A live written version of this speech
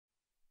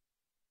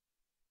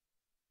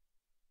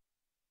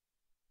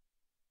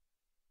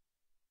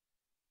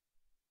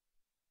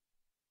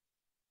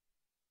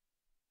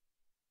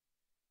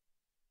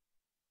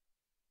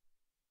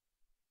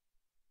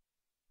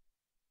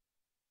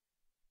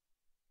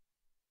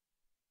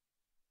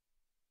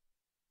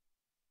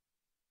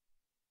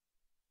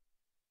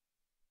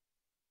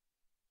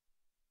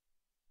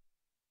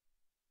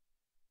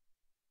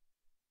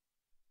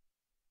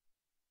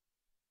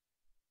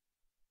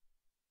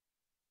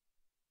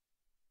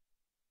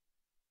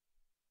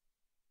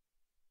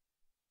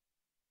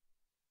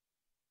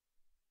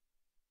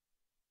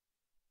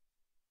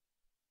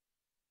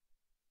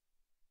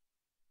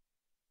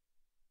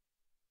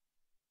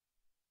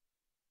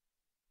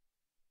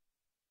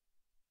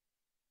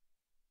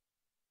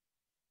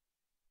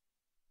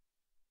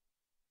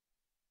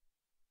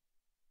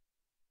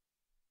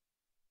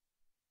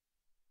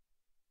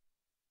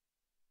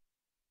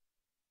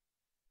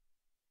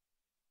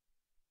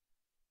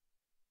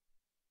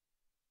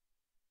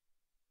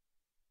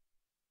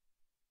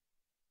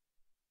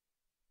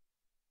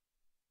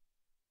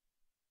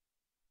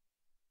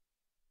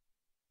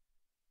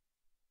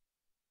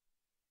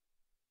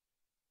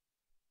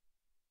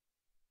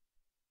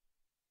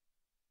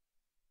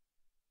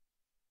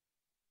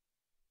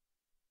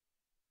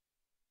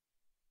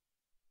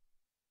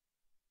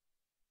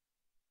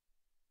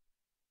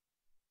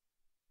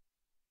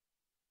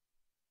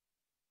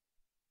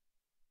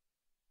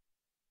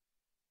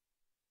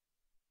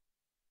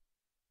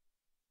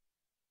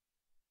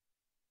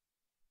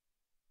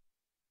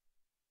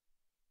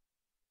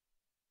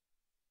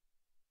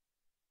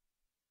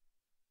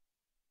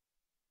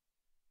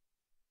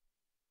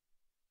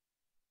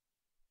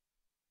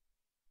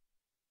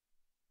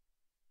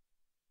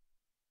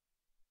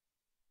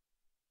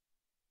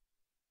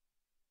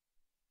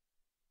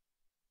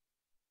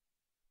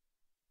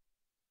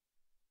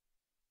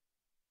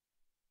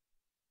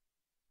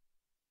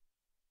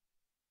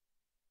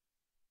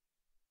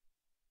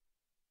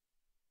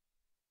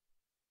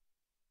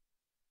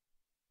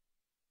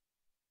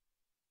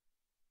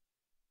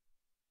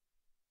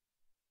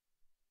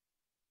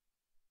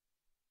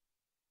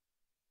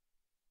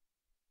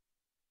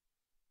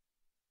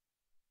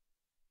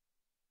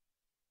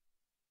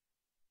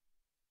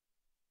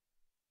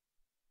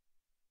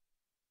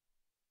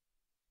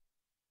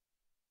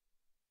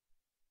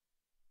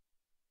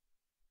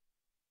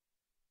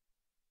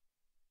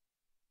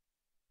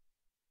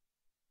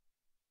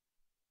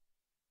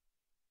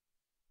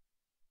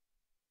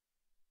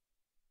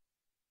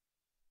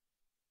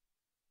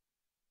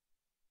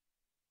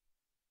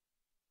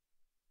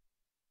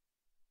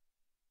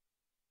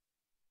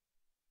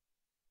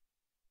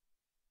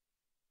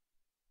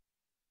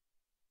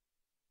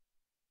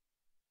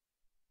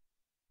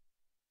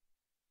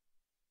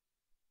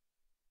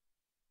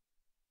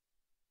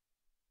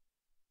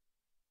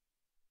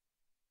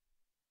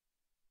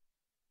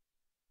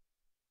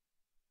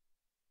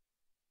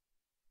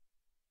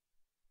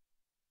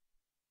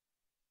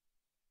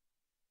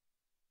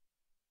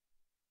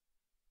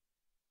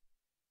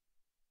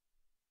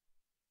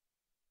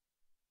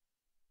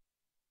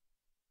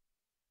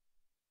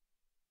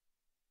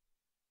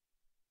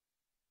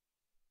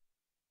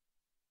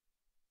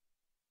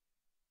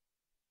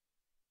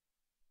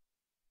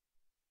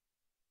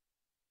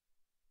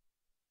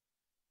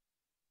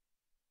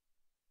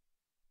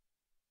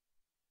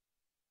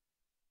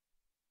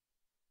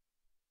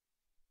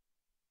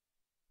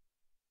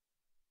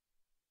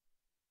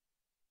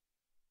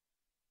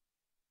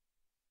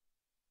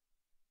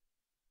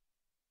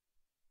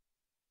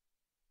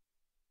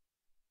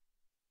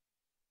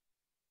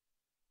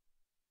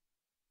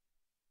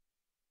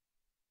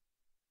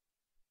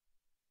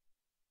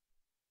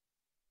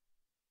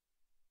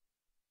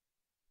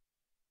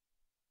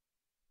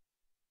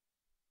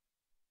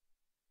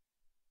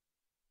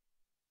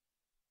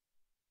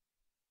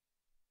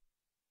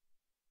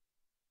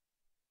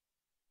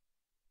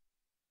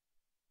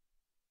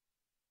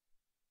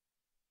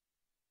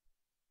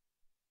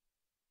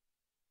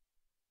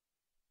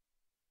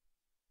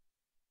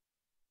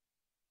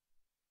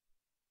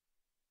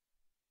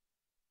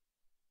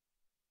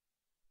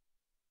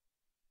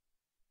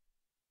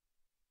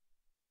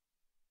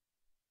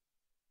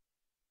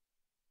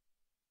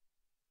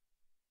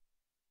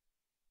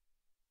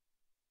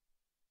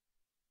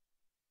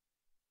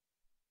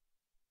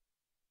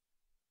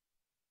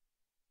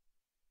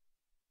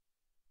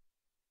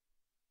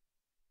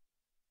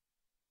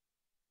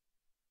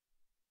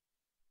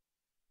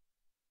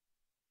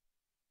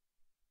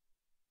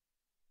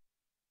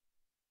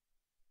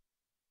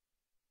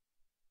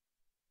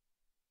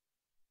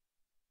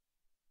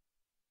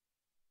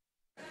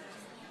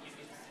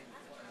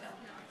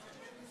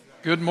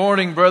Good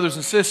morning, brothers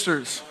and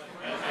sisters.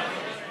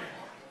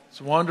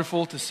 It's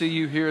wonderful to see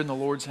you here in the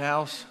Lord's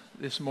house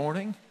this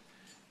morning.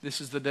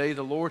 This is the day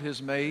the Lord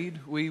has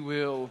made. We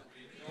will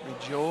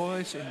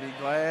rejoice and be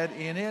glad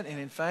in it. And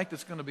in fact,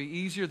 it's going to be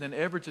easier than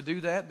ever to do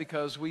that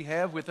because we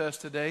have with us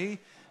today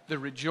the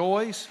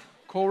Rejoice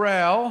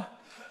Chorale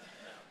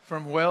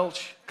from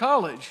Welch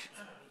College,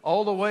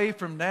 all the way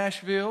from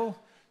Nashville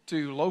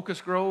to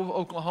Locust Grove,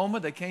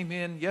 Oklahoma. They came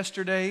in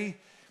yesterday.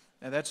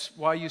 And that's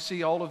why you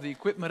see all of the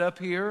equipment up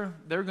here.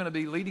 They're going to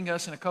be leading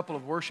us in a couple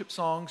of worship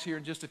songs here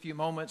in just a few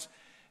moments.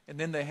 And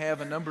then they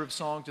have a number of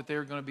songs that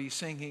they're going to be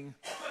singing.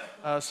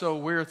 So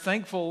we're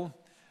thankful,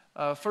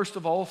 first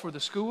of all, for the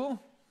school.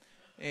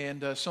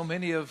 And so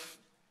many of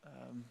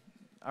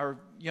our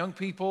young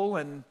people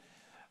and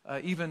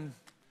even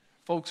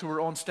folks who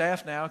are on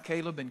staff now,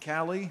 Caleb and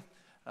Callie,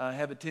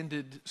 have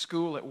attended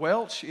school at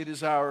Welch. It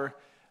is our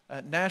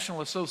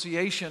National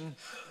Association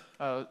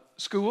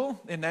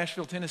school in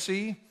Nashville,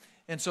 Tennessee.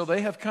 And so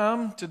they have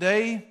come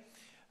today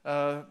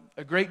a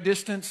great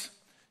distance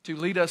to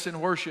lead us in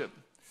worship,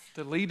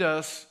 to lead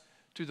us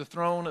to the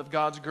throne of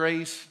God's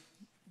grace,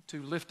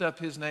 to lift up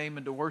His name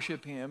and to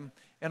worship Him,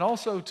 and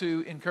also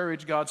to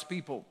encourage God's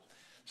people.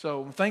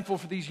 So I'm thankful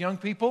for these young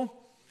people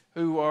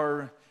who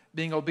are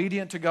being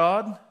obedient to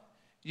God,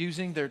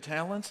 using their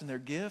talents and their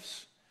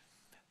gifts,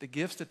 the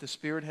gifts that the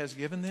Spirit has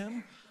given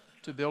them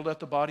to build up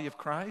the body of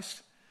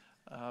Christ.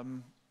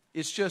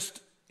 It's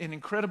just an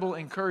incredible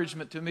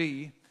encouragement to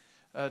me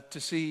to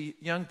see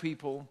young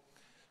people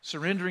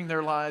surrendering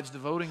their lives,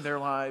 devoting their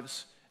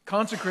lives,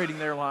 consecrating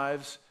their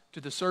lives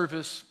to the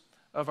service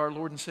of our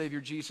Lord and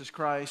Savior Jesus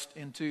Christ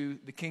and to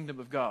the kingdom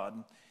of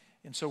God.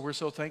 And so we're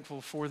so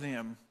thankful for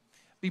them.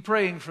 Be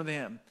praying for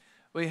them.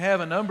 We have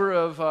a number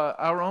of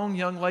our own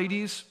young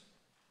ladies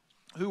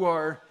who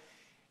are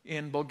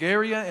in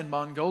Bulgaria and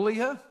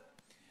Mongolia.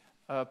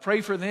 Pray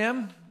for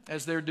them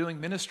as they're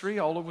doing ministry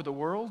all over the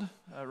world.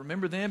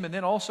 Remember them, and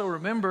then also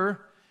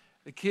remember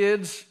the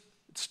kids.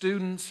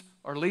 Students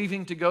are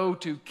leaving to go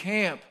to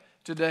camp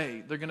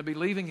today. They're going to be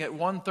leaving at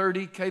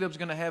 1:30. Caleb's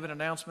going to have an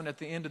announcement at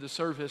the end of the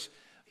service.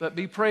 But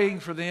be praying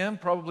for them.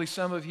 Probably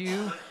some of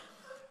you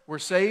were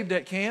saved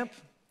at camp.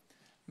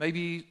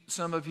 Maybe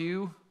some of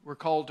you were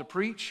called to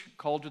preach,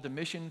 called to the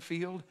mission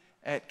field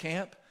at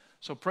camp.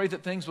 So pray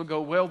that things will go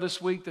well this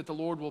week, that the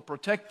Lord will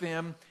protect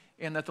them,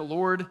 and that the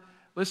Lord,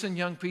 listen,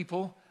 young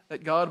people,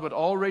 that God would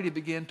already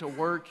begin to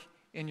work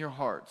in your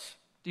hearts.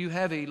 Do you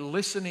have a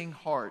listening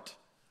heart?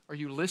 Are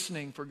you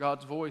listening for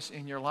God's voice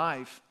in your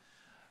life?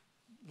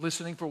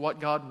 Listening for what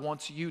God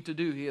wants you to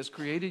do. He has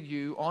created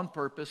you on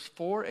purpose,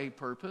 for a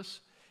purpose.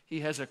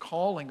 He has a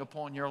calling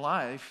upon your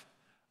life.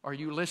 Are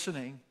you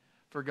listening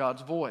for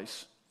God's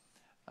voice?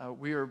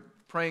 We are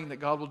praying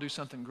that God will do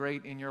something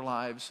great in your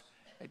lives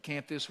at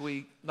camp this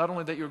week. Not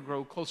only that you'll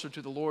grow closer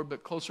to the Lord,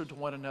 but closer to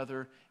one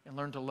another and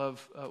learn to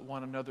love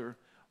one another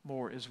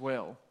more as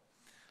well.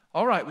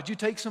 All right, would you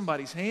take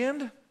somebody's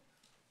hand?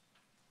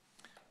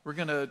 We're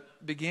going to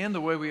begin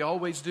the way we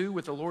always do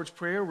with the Lord's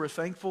Prayer. We're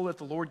thankful that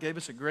the Lord gave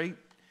us a great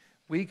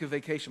week of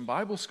Vacation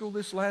Bible School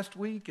this last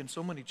week, and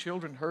so many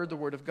children heard the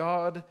Word of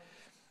God,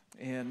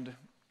 and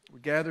were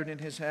gathered in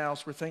His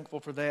house. We're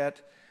thankful for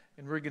that,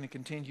 and we're going to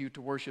continue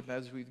to worship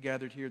as we've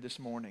gathered here this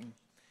morning.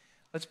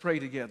 Let's pray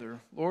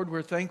together. Lord,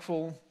 we're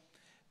thankful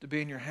to be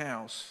in your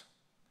house.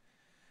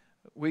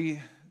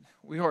 We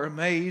are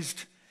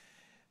amazed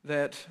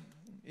that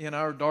in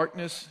our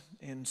darkness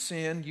and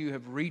sin, you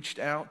have reached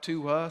out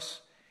to us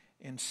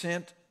and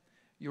sent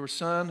your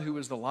Son, who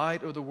is the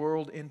light of the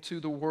world,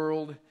 into the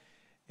world.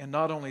 And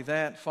not only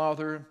that,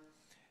 Father,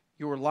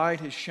 your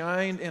light has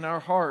shined in our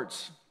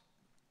hearts,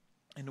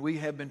 and we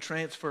have been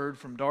transferred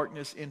from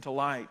darkness into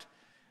light.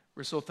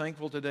 We're so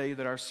thankful today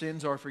that our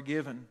sins are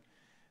forgiven,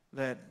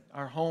 that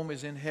our home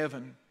is in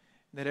heaven,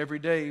 that every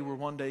day we're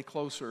one day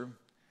closer.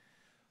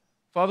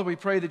 Father, we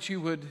pray that you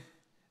would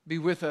be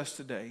with us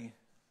today.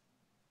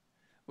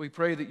 We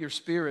pray that your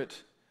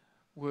Spirit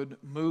would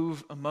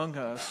move among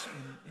us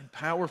in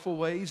powerful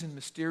ways, in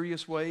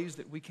mysterious ways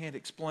that we can't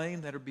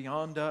explain, that are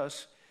beyond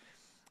us,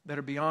 that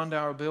are beyond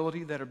our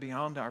ability, that are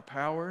beyond our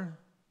power.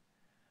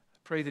 I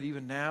pray that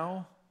even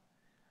now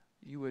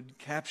you would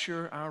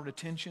capture our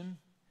attention.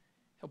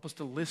 Help us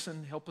to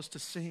listen, help us to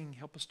sing,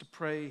 help us to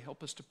pray,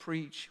 help us to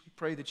preach. We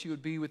pray that you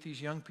would be with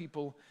these young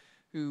people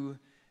who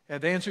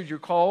have answered your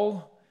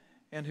call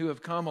and who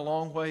have come a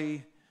long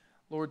way,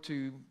 Lord,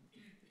 to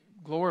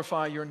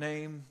glorify your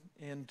name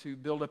and to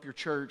build up your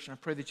church. And I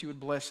pray that you would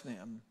bless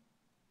them.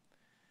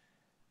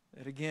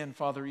 That again,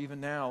 Father,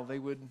 even now they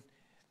would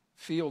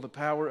feel the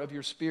power of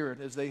your Spirit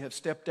as they have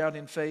stepped out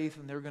in faith,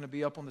 and they're going to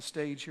be up on the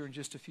stage here in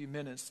just a few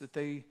minutes, that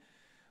they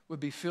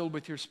would be filled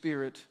with your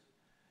Spirit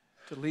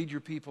to lead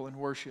your people in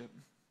worship.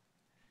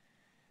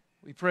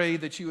 We pray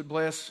that you would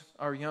bless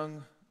our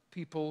young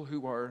people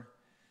who are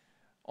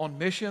on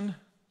mission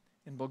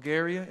in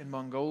Bulgaria and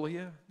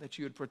Mongolia, that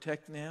you would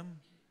protect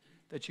them,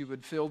 that you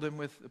would fill them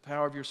with the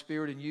power of your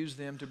Spirit and use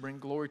them to bring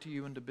glory to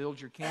you and to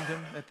build your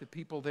kingdom, that the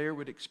people there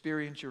would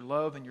experience your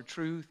love and your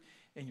truth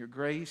and your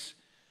grace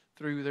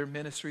through their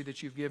ministry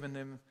that you've given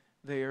them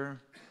there.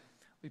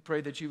 We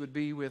pray that you would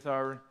be with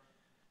our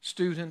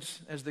students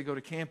as they go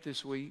to camp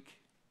this week.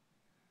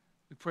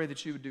 We pray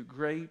that you would do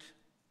great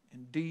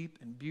and deep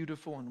and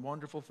beautiful and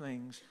wonderful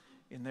things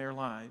in their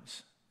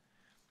lives.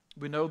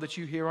 We know that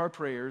you hear our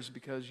prayers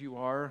because you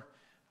are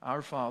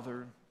our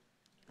Father,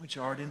 which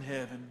art in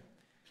heaven.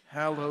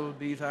 Hallowed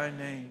be thy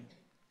name.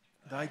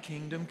 Thy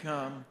kingdom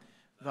come,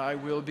 thy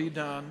will be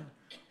done,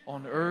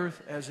 on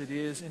earth as it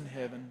is in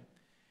heaven.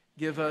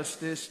 Give us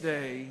this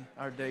day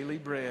our daily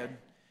bread,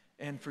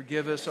 and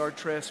forgive us our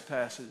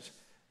trespasses,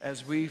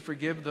 as we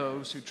forgive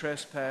those who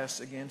trespass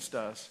against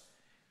us.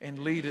 And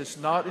lead us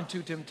not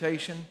into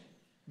temptation,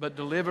 but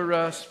deliver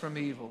us from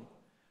evil.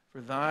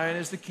 For thine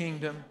is the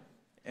kingdom,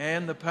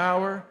 and the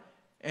power,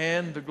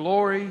 and the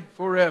glory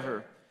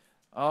forever.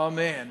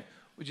 Amen.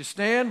 Would you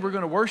stand? We're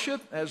going to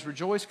worship as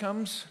Rejoice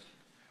comes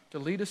to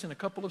lead us in a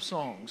couple of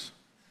songs.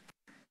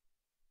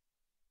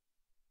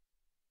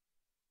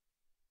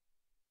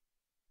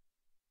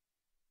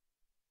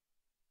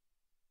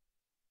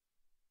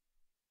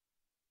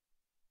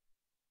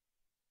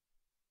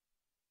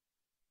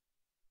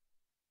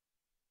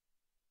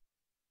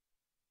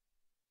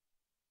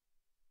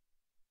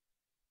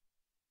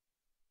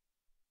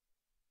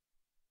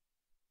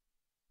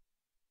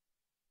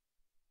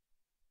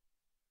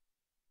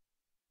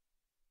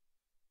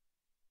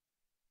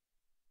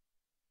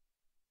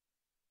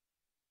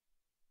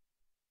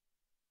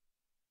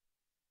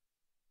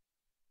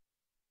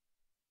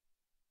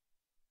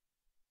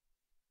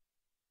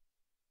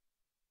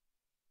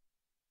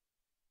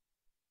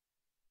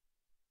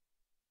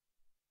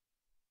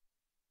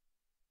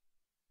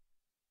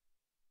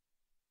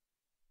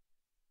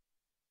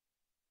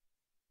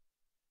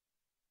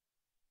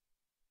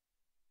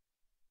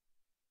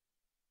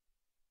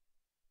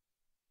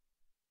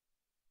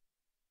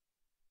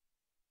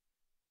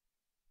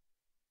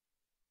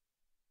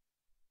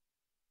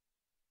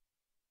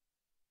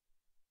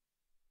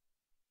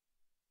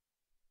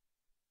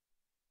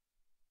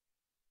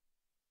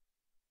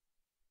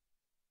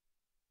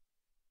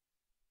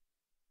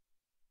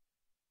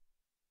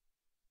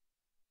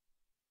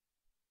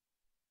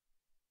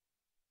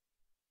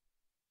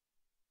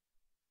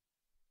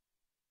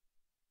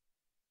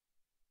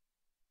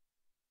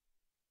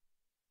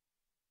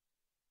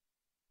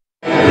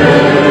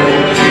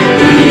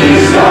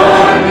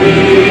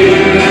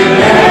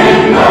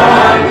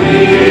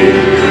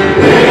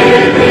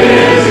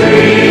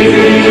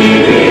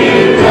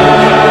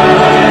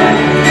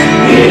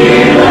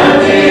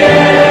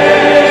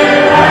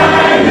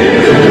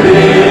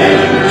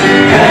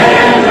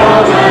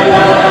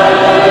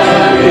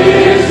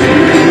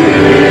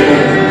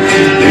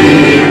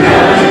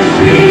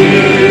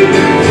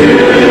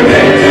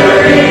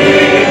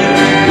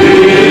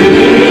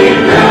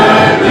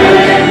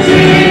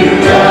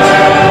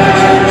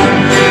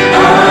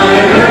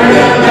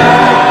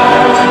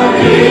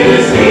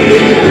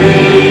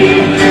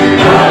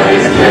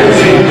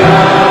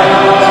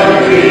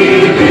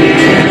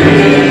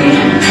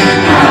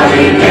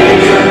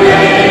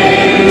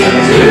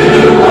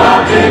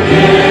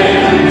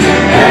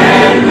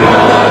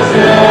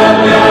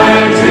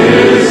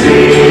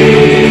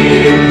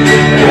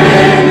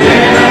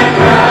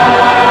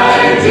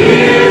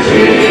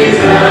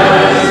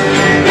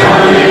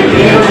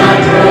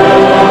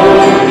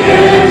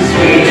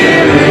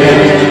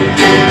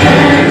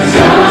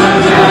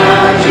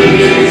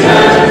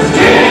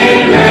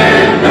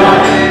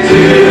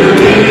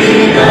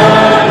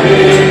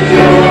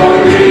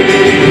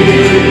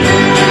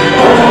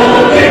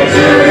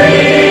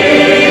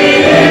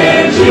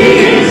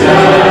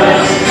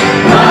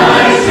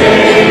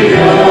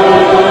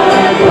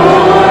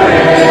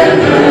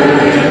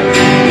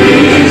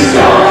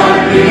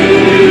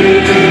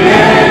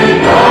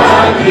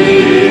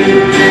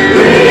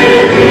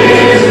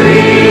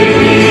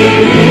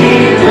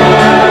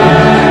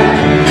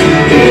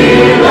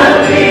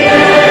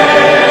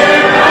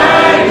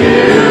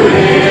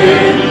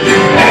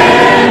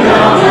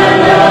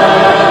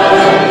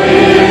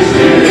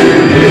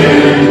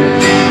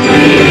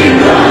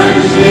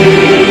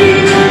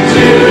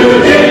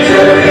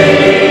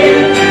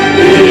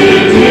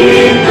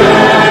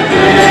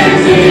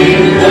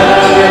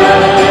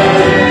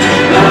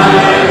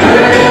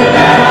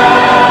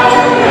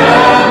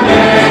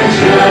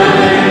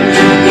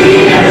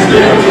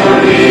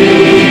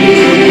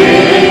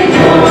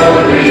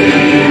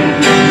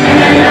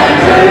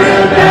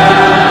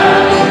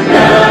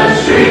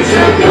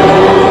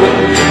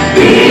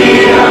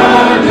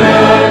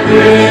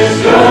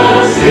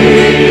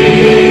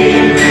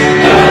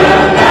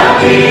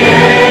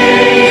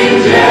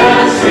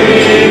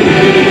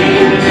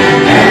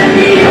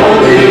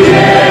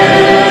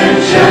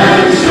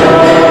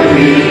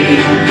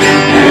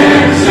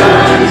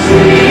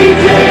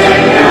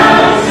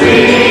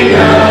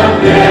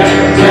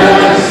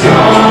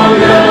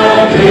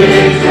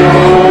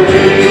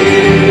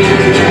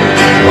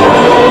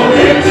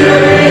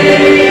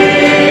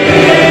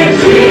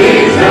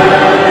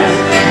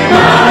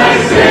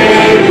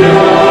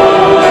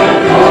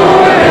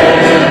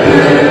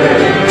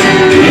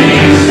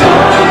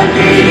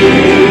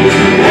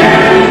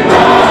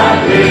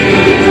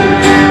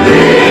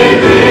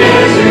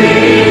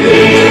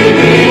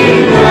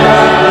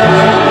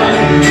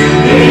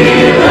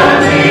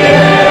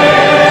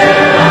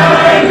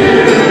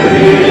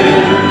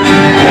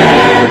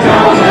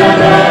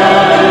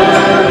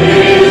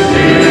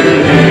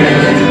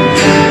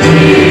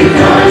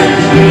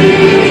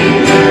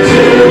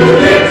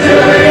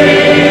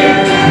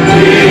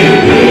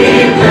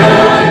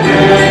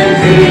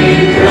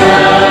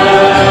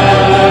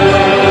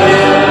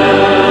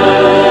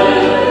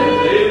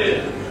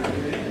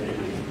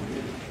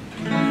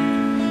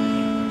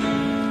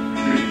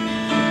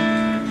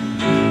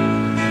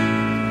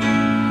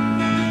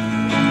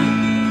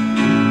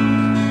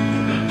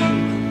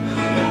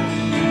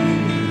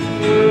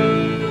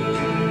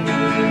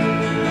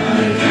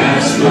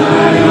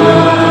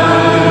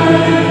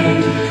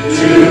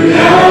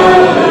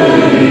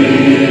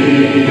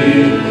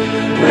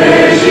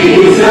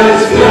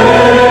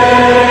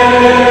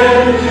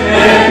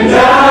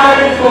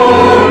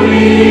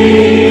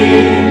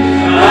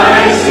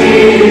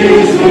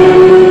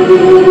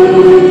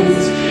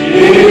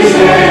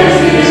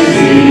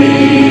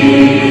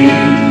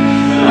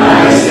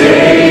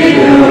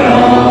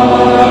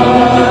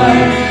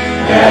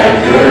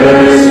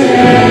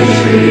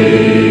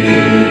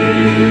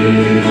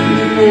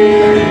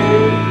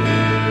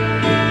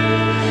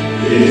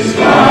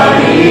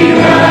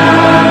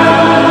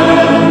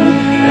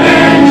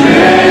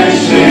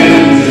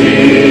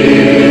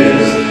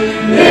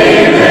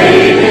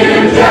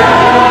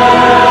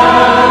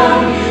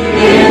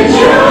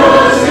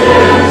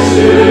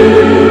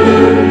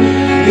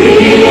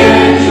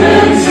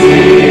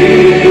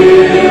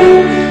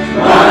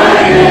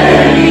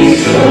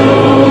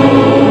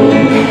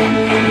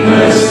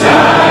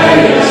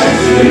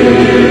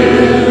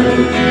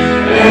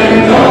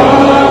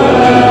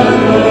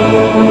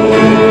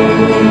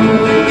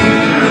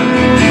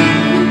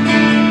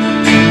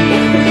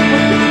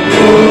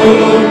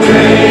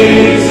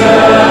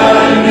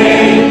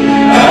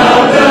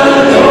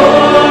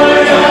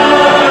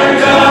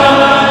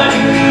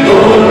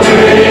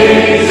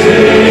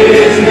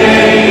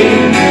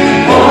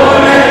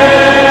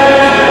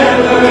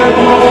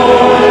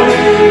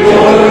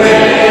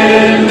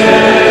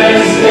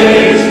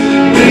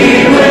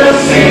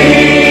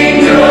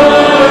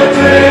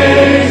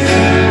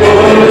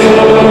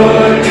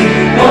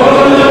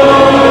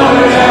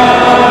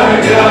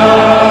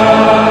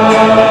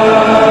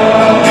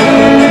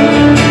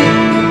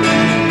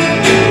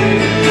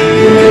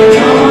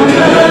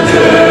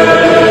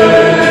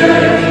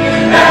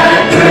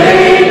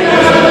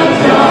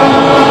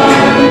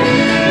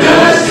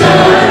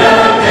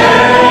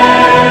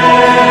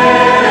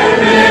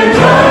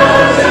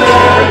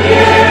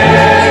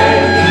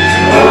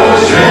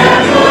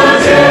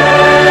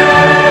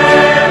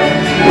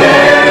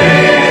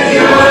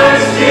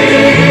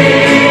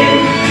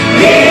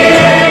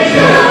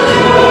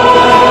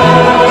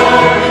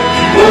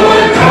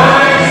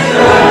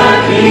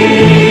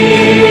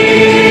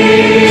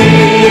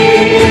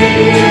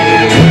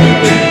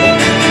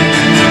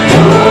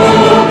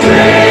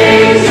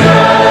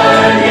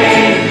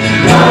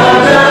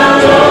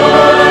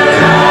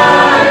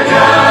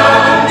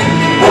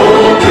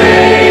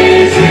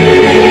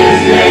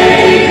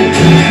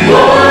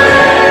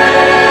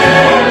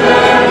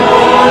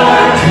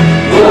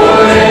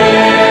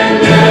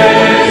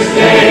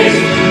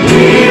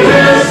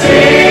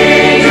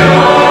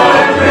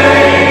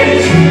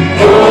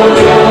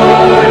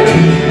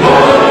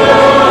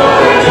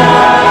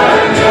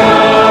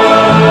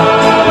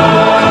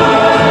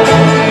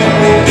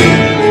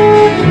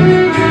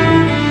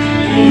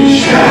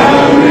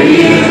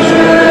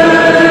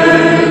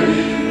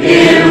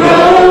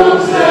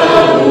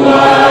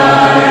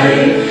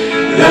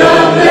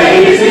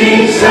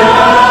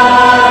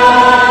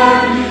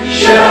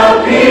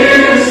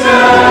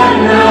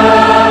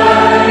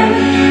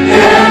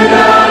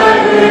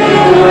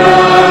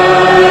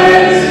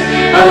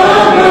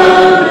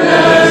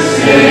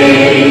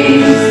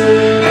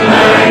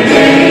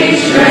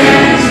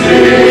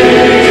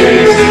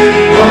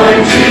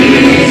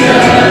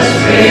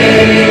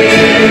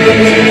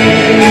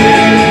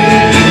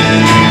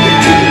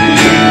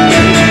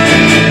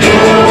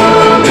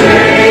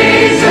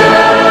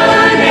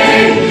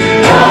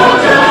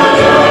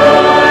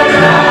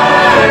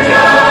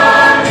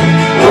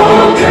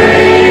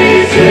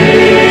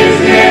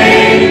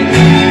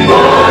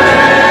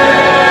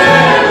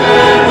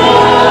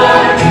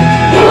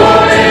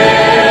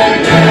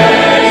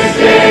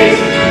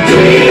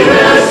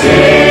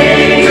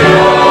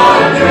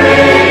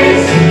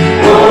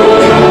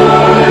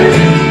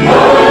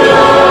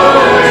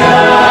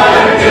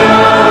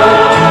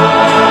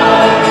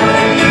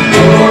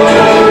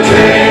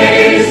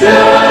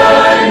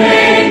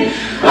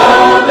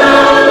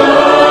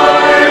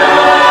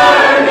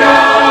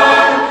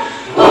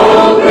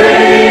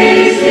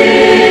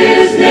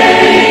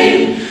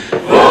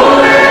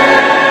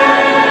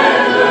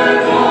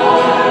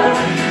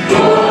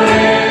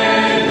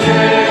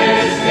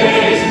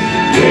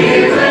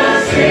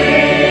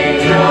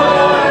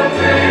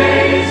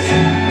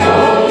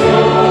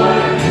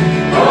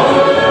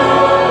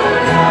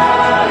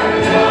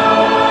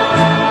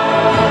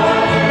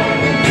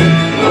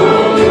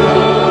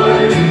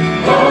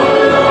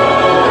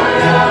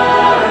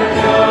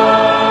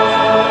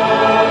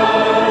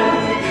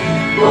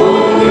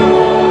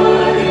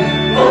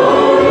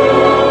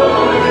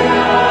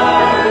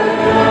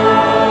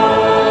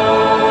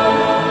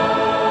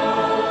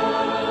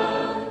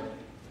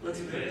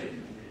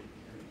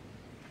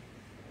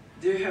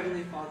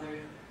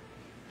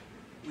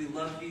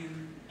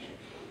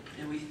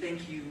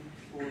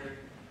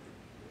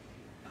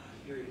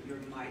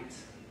 might,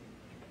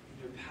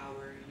 your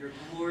power, your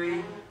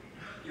glory,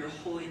 your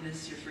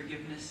holiness, your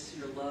forgiveness,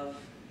 your love.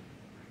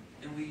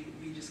 And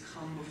we just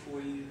come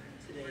before you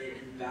today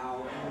and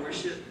bow and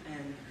worship,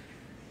 and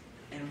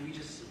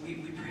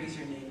we praise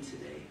your name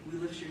today. We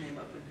lift your name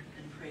up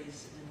and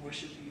praise and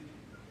worship you.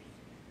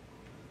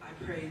 I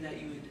pray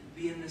that you would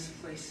be in this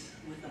place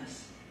with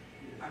us.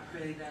 I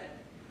pray that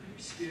your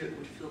Spirit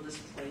would fill this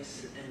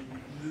place and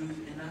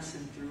move in us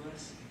and through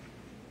us.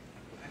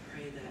 I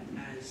pray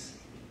that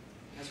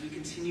as we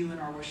continue in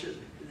our worship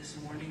this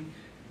morning,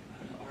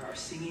 our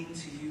singing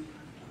to you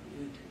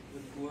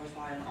would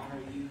glorify and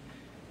honor you.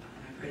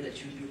 I pray that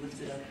you would be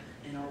lifted up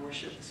in our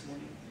worship this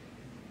morning.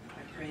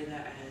 I pray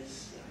that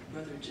as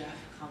Brother Jeff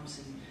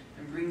comes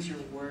and brings your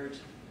word,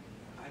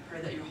 I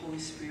pray that your Holy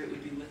Spirit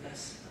would be with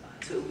us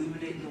to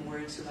illuminate the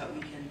word so that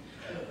we can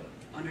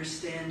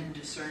understand and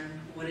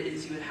discern what it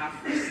is you would have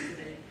for us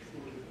today.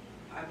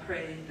 I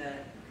pray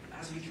that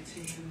as we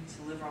continue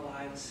to live our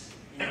lives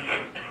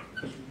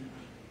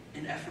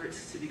in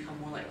efforts to become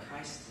more like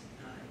Christ,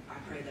 I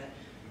pray that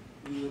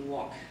we would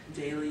walk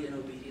daily in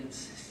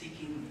obedience,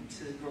 seeking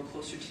to grow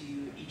closer to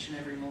you each and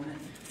every moment.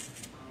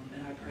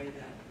 And I pray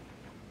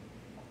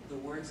that the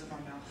words of our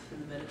mouth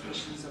and the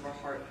meditations of our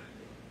heart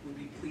would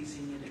be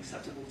pleasing and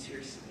acceptable to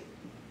your sight.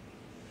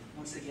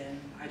 Once again,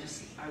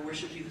 I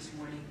worship you this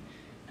morning,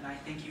 and I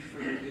thank you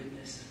for your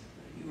goodness.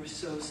 You are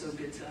so, so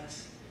good to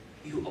us.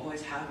 You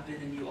always have been,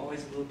 and you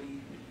always will be.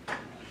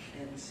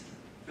 And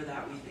for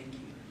that, we thank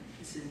you.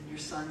 It's in your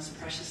Son's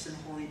precious and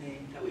holy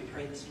name that we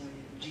pray this morning.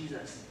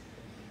 Jesus.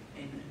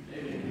 Amen.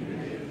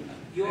 Amen.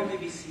 You all may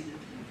be seated.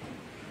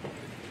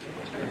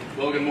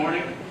 Well, good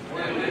morning.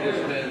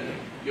 It's been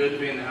good to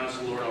be in the house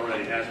of the Lord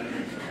already, hasn't it?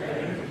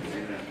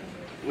 Amen.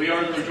 We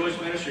are the Rejoice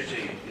Ministry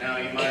team. Now,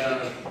 you might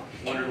have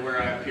wondered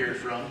where I appeared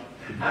from.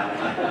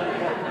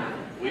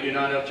 We do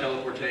not have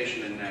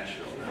teleportation in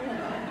Nashville.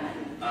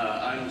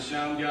 I'm the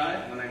sound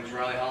guy. My name is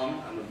Riley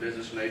Holloman. I'm a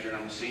business major and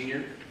I'm a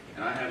senior.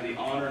 And I have the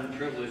honor and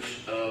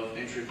privilege of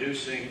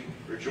introducing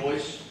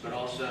Rejoice, but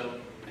also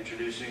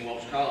introducing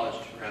Welch College,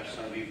 perhaps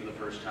some of you for the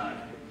first time.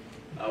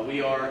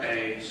 We are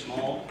a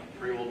small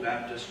Free Will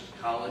Baptist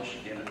college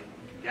in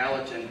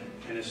Gallatin,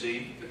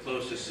 Tennessee. The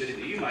closest city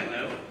that you might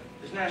know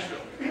is Nashville.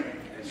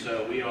 And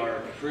so we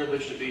are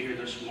privileged to be here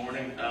this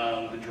morning.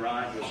 The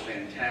drive was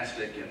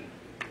fantastic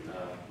and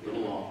a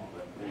little long,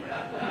 but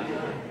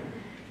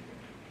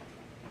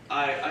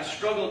I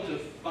struggled to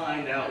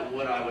find out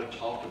what I would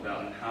talk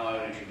about and how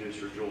I would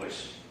introduce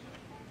Rejoice.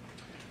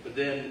 But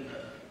then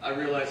I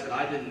realized that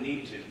I didn't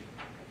need to.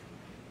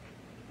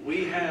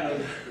 We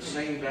have the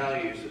same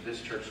values that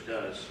this church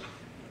does.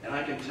 And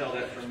I can tell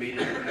that from meeting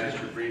the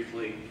pastor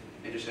briefly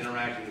and just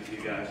interacting with you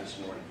guys this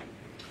morning.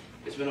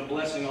 It's been a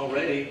blessing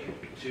already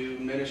to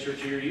minister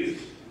to your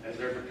youth as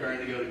they're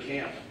preparing to go to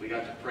camp. We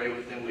got to pray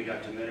with them. We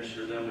got to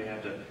minister to them. We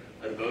had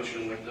a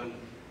devotion with them.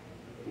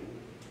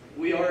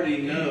 We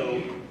already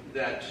know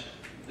that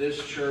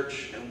this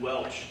church and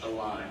Welch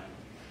align.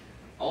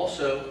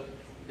 Also,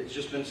 it's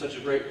just been such a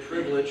great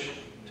privilege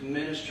to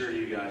minister to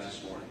you guys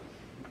this morning.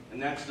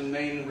 And that's the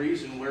main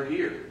reason we're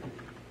here,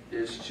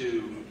 is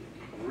to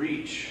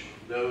reach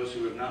those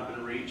who have not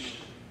been reached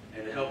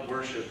and to help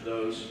worship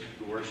those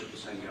who worship the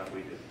same God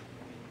we do.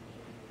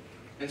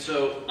 And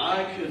so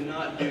I could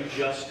not do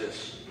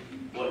justice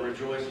what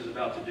Rejoice is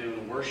about to do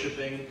in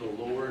worshiping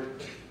the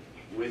Lord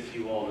with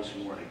you all this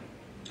morning.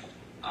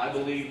 I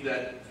believe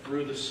that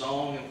through the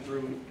song and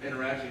through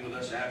interacting with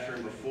us after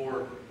and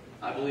before,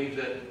 I believe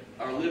that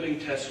our living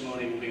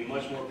testimony will be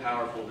much more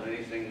powerful than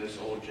anything this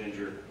old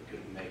ginger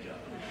could make up.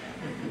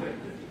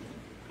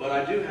 But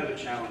I do have a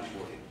challenge for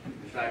you.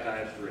 In fact, I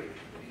have three.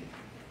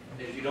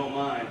 If you don't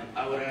mind,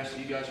 I would ask that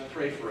you guys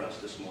pray for us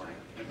this morning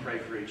and pray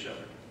for each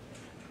other.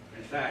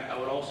 In fact, I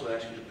would also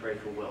ask you to pray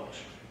for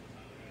Welch.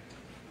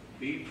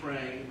 Be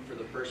praying for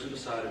the person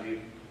beside of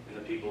you and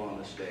the people on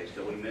the stage,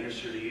 that we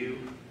minister to you,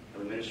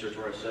 that we minister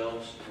to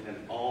ourselves, and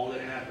then all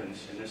that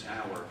happens in this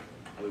hour,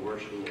 that we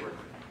worship the Lord.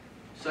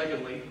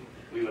 Secondly,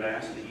 we would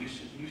ask that you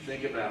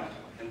think about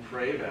and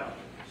pray about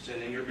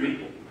sending your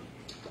people.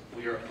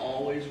 We are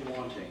always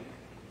wanting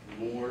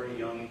more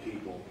young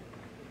people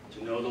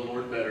to know the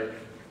Lord better,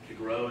 to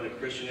grow in a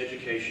Christian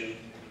education,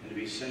 and to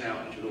be sent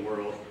out into the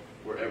world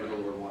wherever the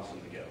Lord wants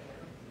them to go.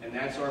 And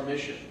that's our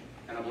mission,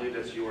 and I believe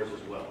that's yours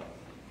as well.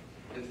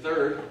 And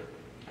third,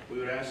 we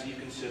would ask that you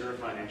consider a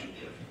financial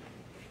gift.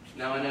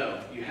 Now I know,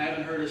 you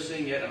haven't heard us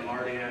sing yet, and I'm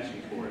already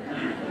asking for it.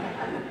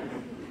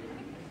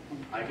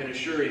 I can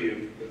assure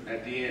you,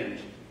 at the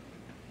end,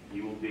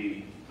 you will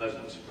be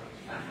pleasantly surprised.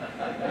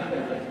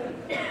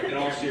 In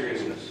all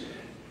seriousness,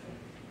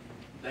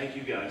 thank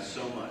you guys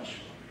so much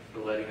for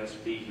letting us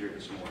be here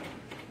this morning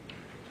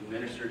to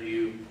minister to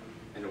you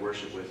and to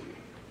worship with you.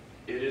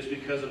 It is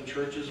because of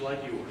churches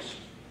like yours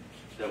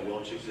that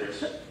Welch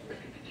exists,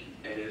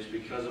 and it is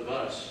because of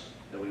us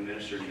that we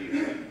minister to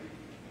you.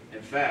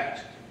 In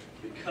fact,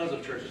 because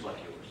of churches like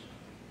yours,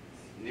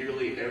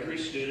 nearly every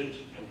student,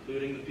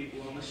 including the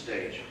people on the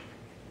stage,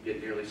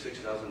 get nearly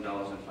 $6,000 in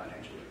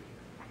financial aid.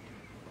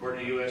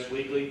 According to U.S.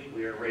 Weekly,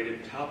 we are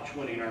rated top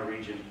 20 in our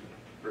region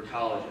for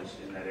colleges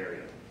in that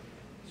area.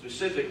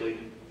 Specifically,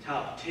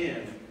 top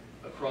 10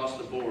 across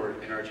the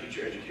board in our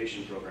teacher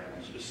education program,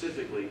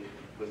 specifically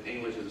with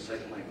English as a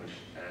second language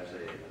as a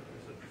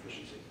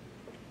proficiency.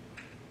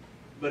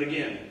 But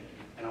again,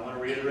 and I want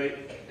to reiterate,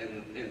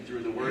 and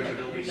through the words that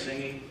they'll be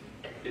singing,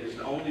 it is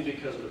only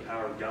because of the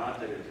power of God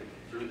that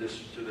through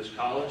this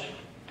college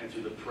and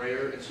through the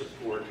prayer and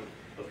support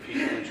of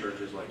people in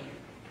churches like you.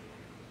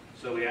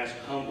 So we ask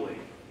humbly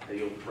that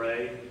you'll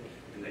pray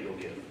and that you'll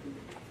give.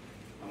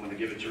 I'm going to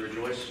give it to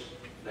Rejoice.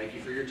 Thank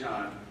you for your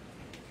time,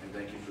 and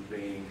thank you for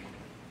being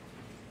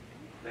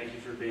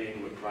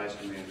what Christ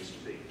commands us to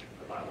be,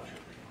 a Bible church.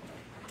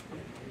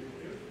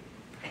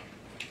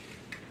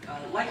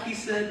 Like he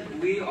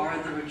said, we are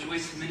the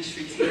Rejoice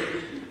Ministry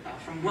team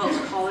from Welch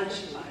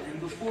College. And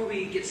before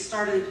we get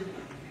started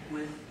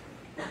with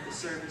the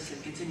service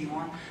and continue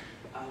on,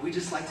 we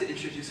just like to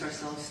introduce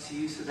ourselves to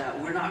you so that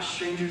we're not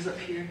strangers up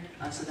here,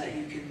 so that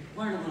you can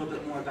learn a little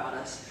bit more about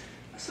us.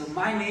 So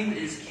my name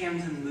is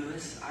Camden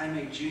Lewis. I'm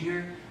a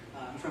junior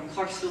from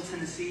Clarksville,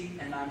 Tennessee,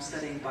 and I'm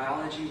studying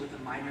biology with a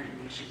minor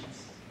in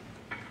missions.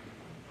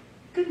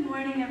 Good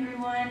morning,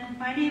 everyone.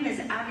 My name is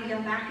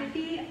Abigail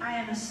McAfee. I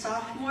am a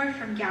sophomore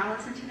from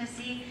Gallatin,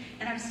 Tennessee,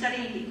 and I'm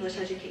studying English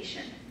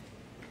education.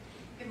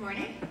 Good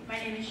morning. My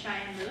name is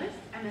Cheyenne Lewis.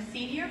 I'm a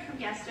senior from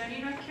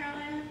Gastonia, North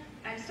Carolina.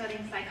 I'm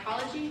studying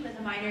psychology with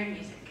a minor in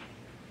music.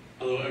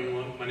 Hello,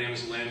 everyone. My name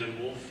is Landon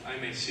Wolf.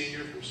 I'm a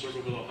senior from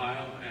Circleville,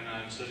 Ohio, and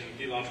I'm studying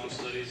theological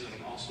studies and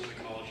I'm also in the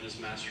college's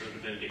Master of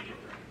Divinity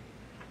program.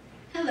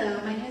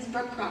 Hello, my name is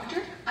Brooke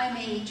Proctor. I'm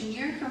a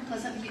junior from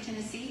Pleasant View,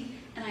 Tennessee,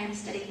 and I am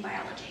studying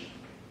biology.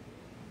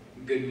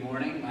 Good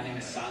morning. My name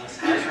is Silas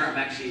Heiser. I'm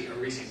actually a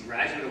recent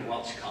graduate of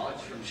Welch College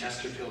from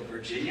Chesterfield,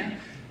 Virginia,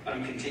 but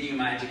I'm continuing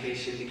my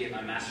education to get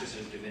my Master's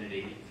of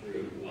Divinity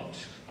through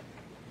Welch.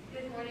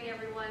 Good morning,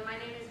 everyone. My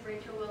name is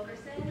Rachel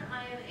Wilkerson.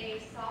 I am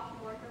a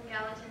sophomore from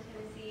Gallatin,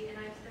 Tennessee, and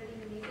I'm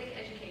studying music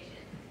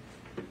education.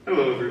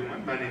 Hello,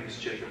 everyone. My name is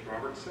Jacob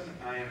Robertson.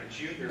 I am a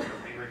junior from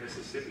Amory,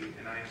 Mississippi,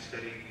 and I am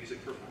studying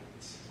music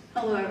performance.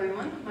 Hello,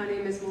 everyone. My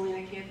name is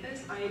Melina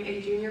Campus. I am a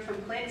junior from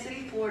Plant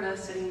City, Florida,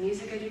 studying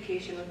music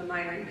education with a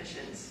minor in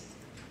missions.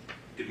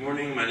 Good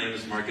morning. My name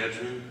is Mark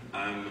Edgman.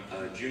 I'm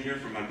a junior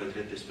from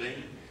Albacete,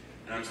 Spain,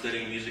 and I'm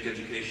studying music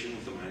education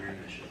with a minor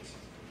in missions.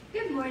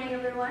 Good morning,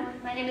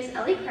 everyone. My name is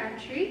Ellie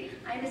Crabtree.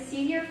 I'm a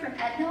senior from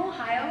Etna,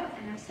 Ohio,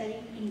 and I'm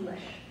studying English.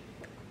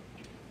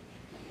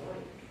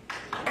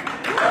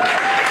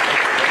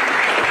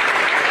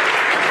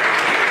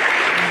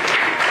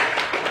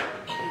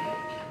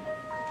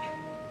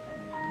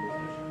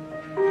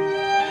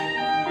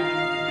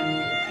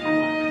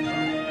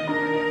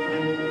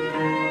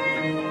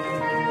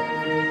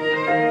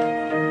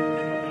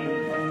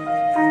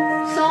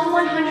 Psalm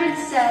 100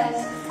 says,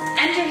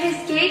 "Enter his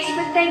gates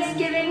with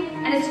thanksgiving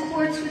and his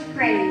courts with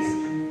praise.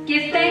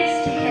 Give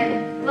thanks to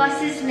him, bless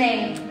his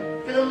name.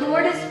 For the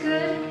Lord is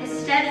good, his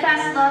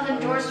steadfast love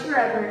endures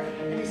forever,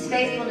 and his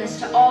faithfulness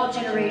to all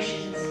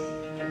generations."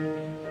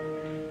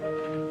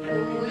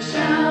 Who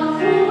shall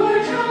pour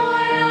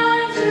joy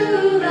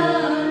unto the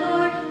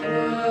Lord?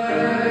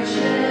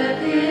 Worship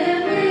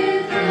him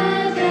with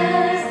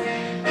gladness.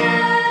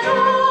 Let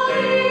all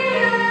the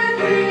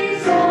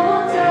earth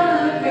songs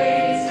of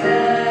praise,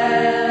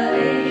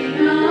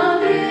 telling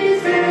of his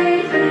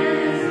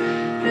greatness.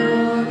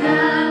 Know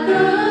that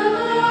the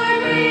Lord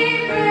we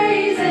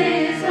praise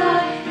is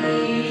God.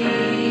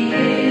 He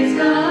is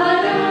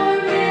God our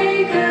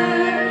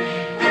Maker,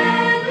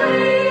 and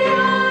we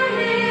are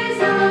his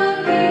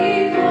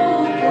people,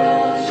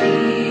 all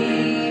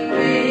sheep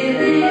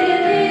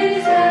within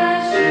his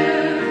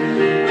pasture.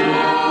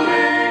 All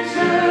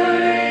enter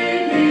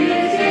in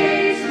his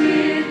gates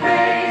with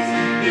praise,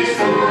 his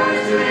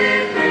courts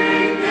with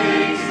great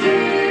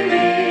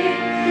thanksgiving.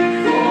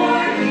 For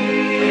he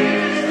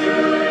is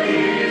good,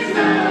 his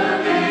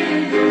love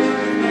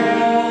endures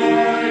morning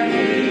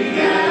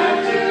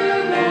after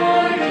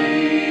morning.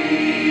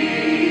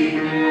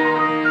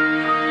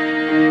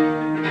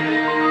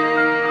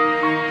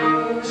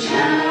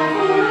 Shout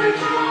for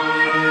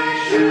joy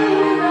to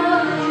the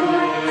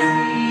Lord,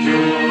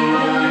 sing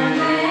one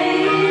day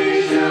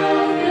his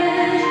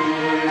children.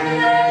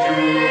 Let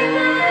him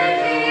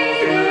like his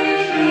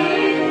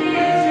king,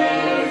 his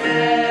rose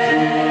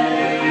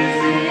is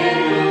in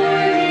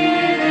morning.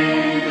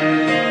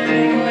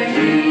 For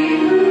he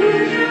who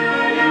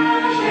drew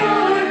not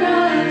your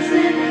loves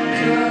in,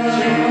 joy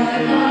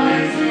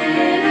was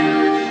in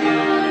our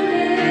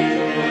bondage.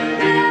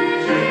 And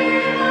he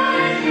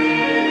was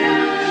in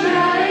our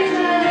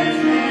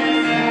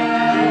righteousness,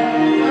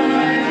 our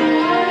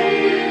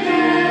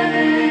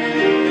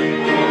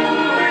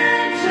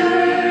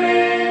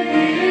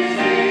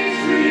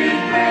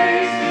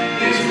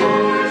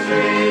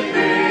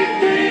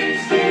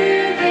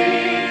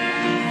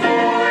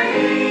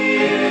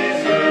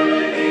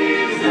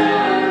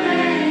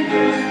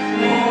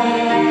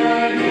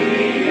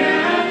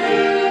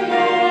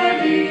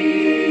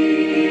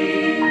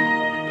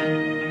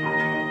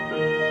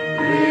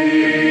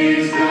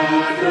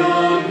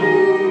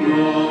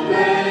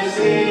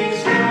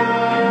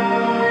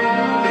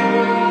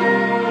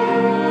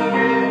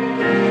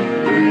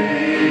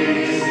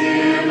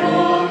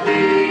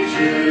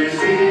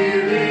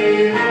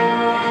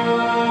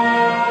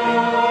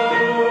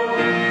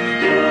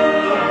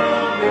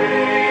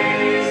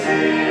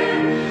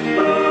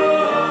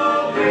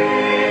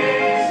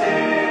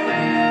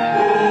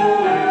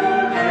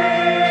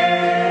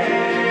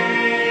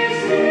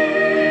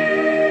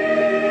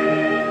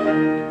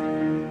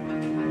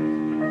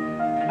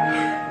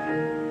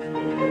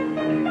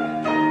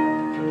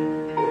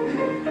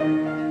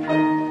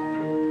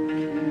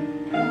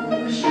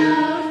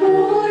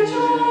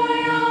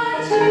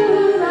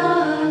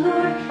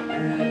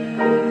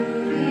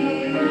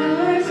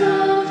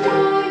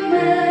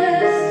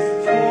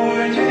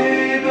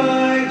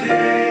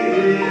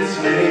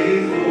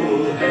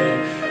faithful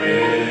hand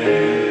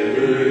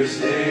ever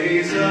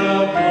stays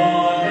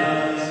upon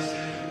us.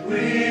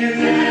 With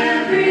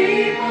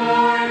every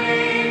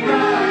morning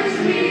rise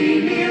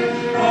we kneel,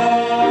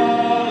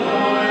 all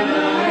our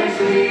lives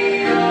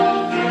we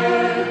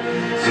offer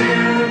to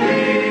be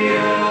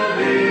a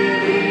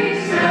living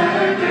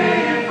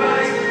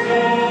sacrifice,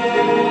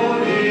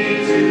 holy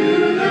to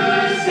the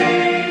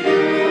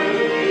Savior.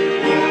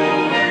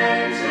 Oh,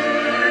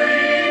 enter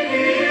in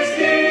His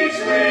gates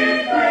with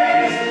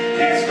praise,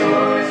 His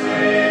courts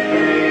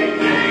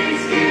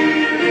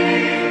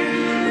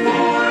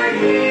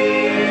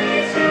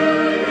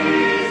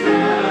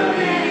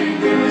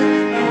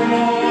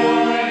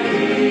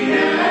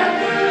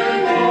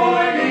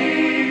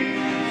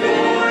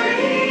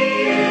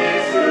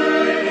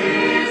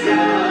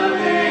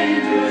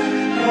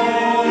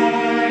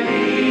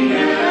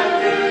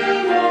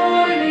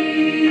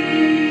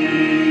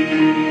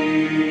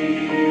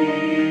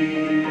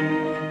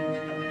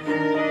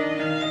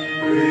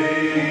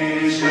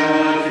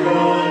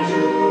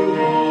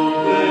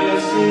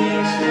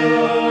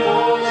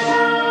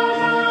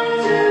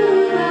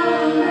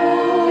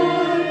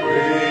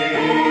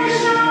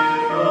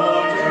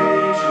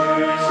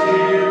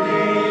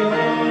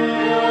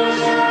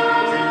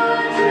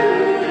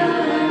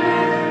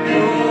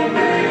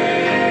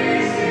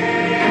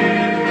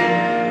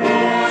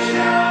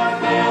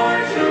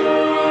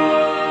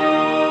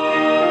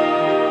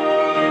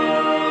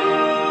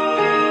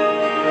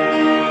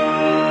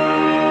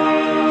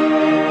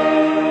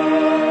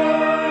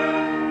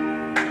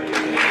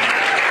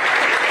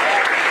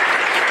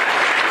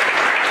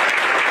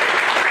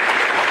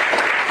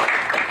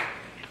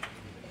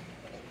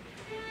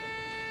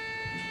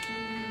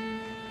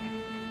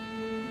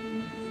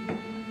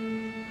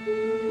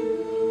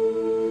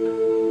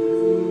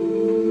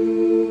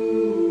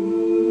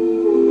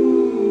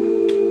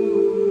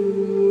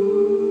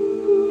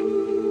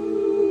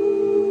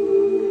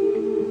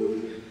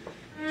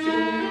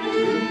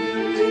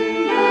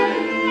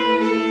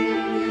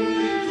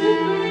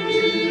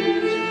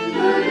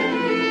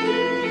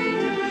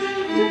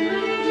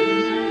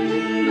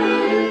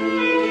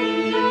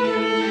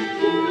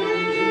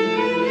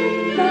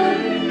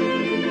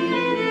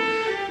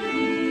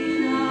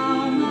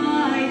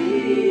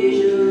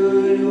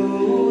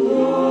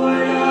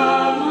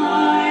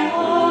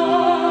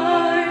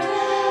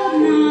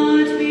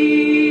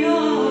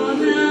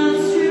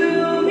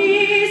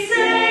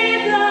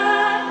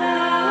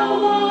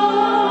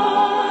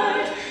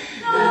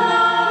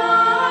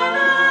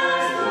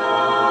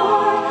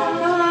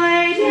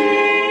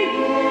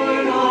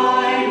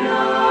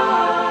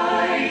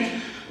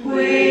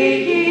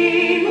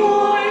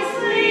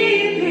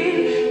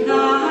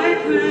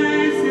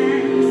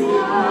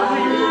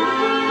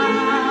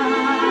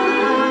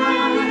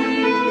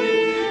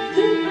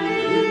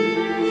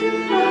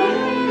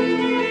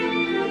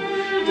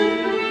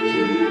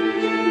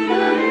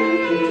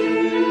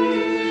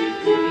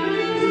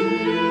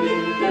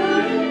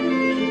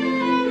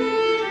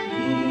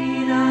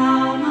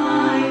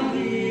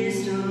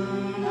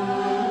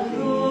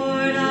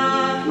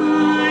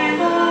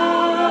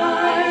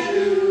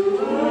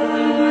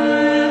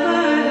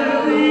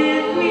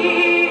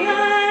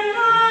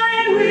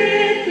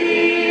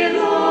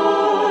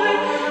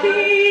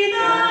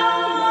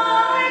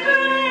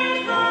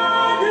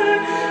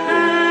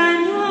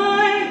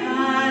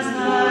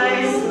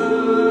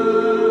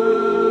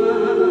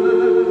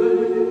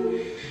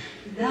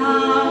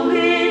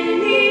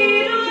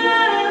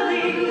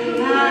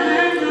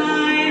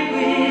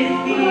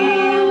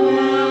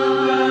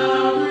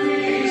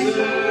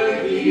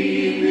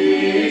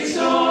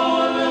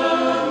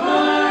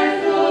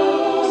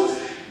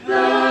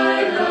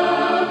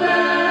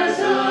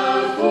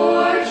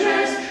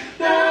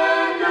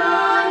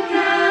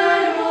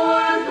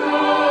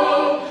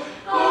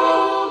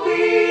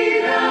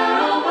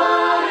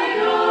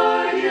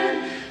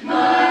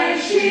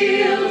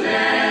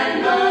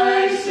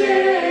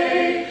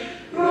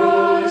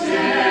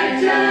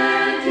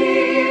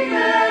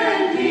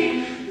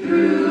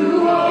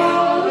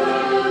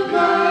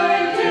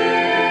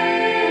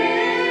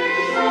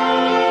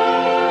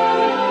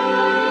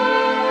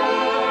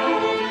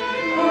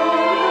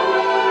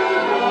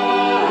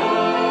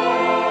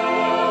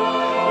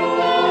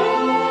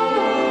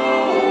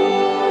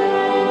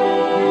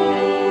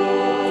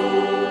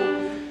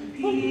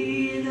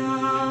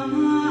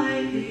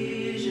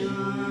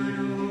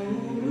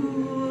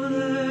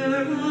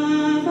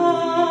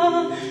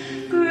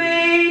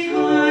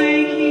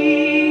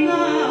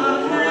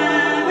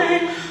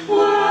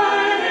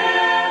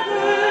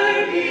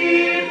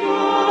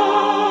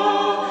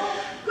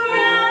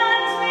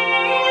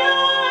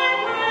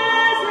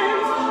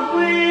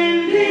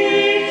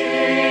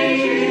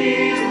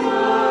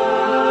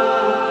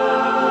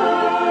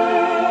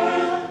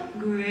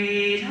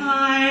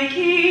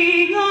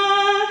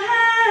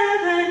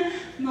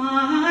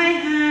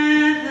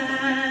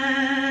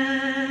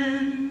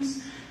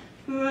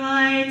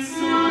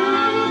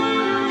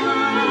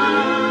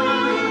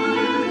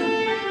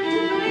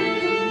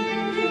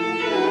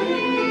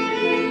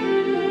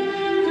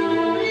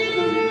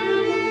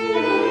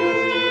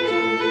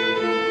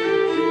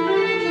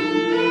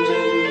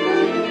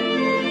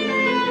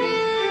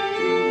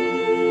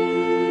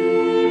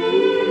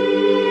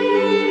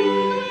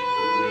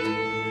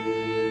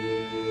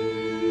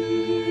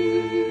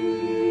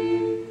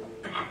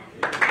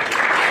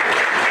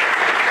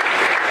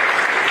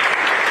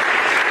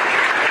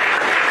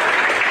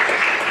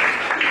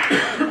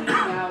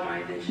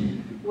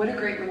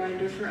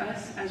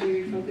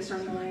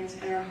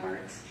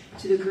hearts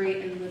to the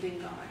great and living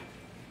God.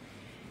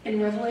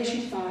 In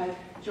Revelation 5,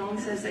 John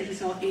says that he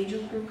saw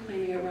angels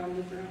proclaiming around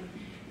the throne,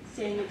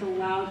 saying with a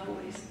loud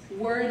voice,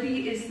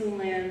 "Worthy is the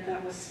Lamb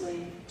that was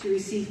slain to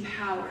receive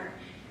power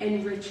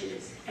and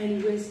riches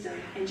and wisdom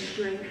and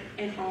strength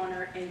and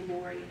honor and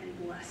glory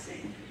and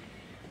blessing."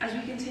 As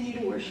we continue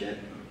to worship,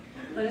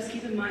 let us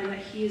keep in mind that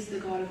he is the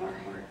God of our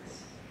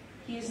hearts.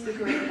 He is the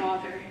great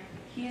Father.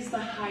 He is the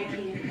high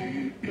King in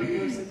heaven, but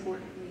most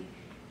importantly,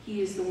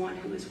 he is the one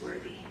who is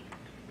worthy.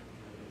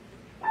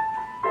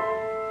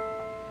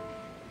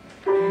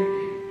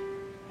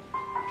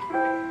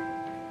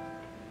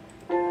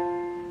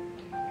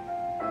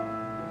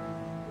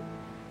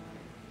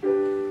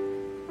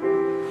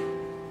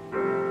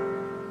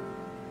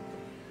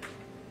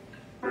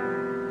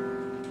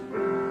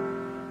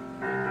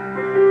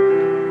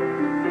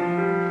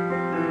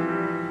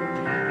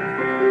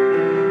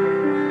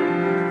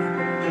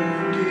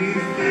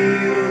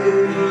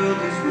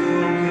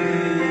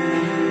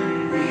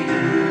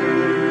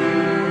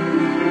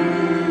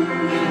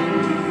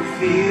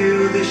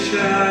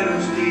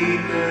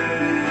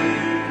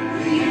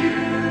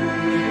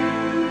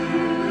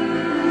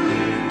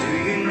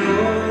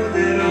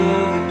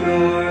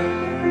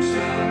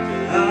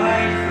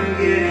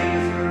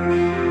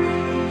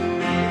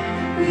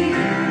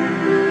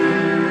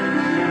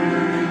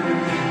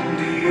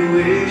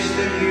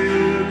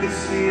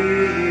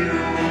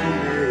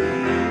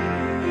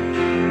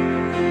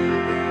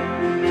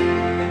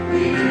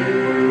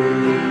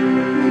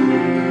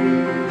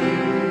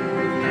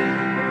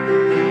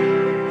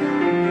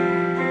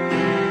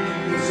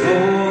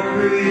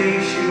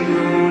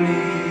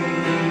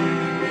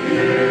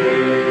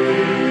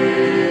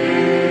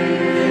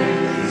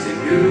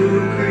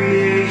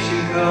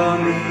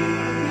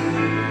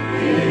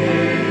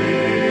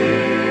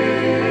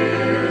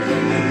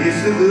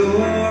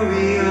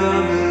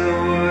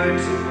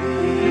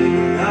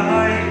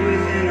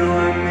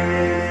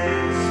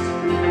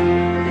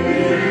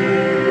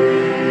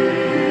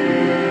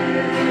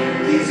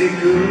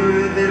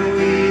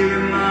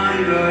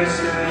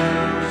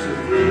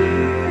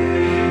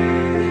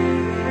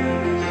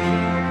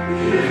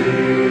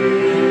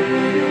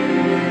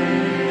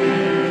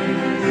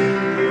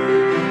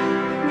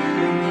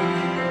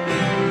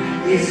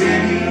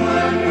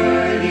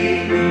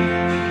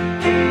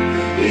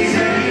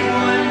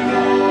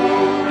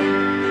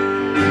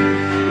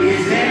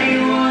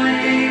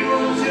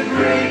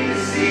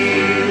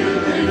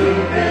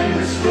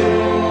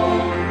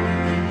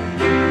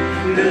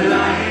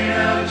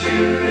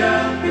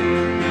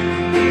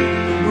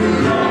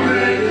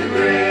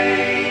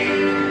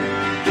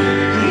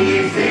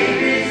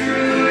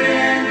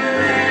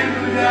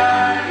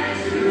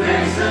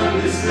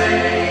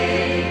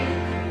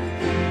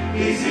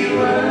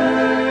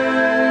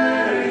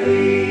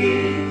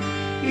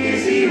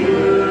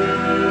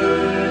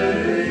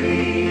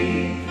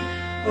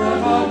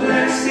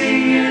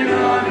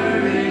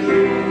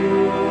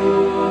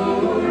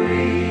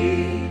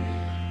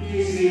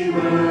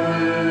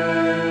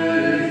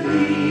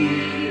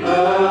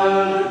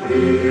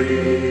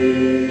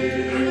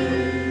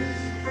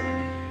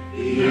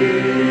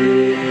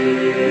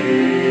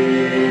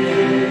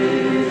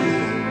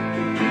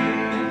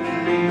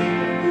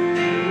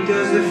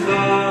 Does the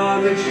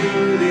Father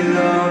truly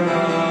love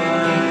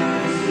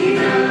us?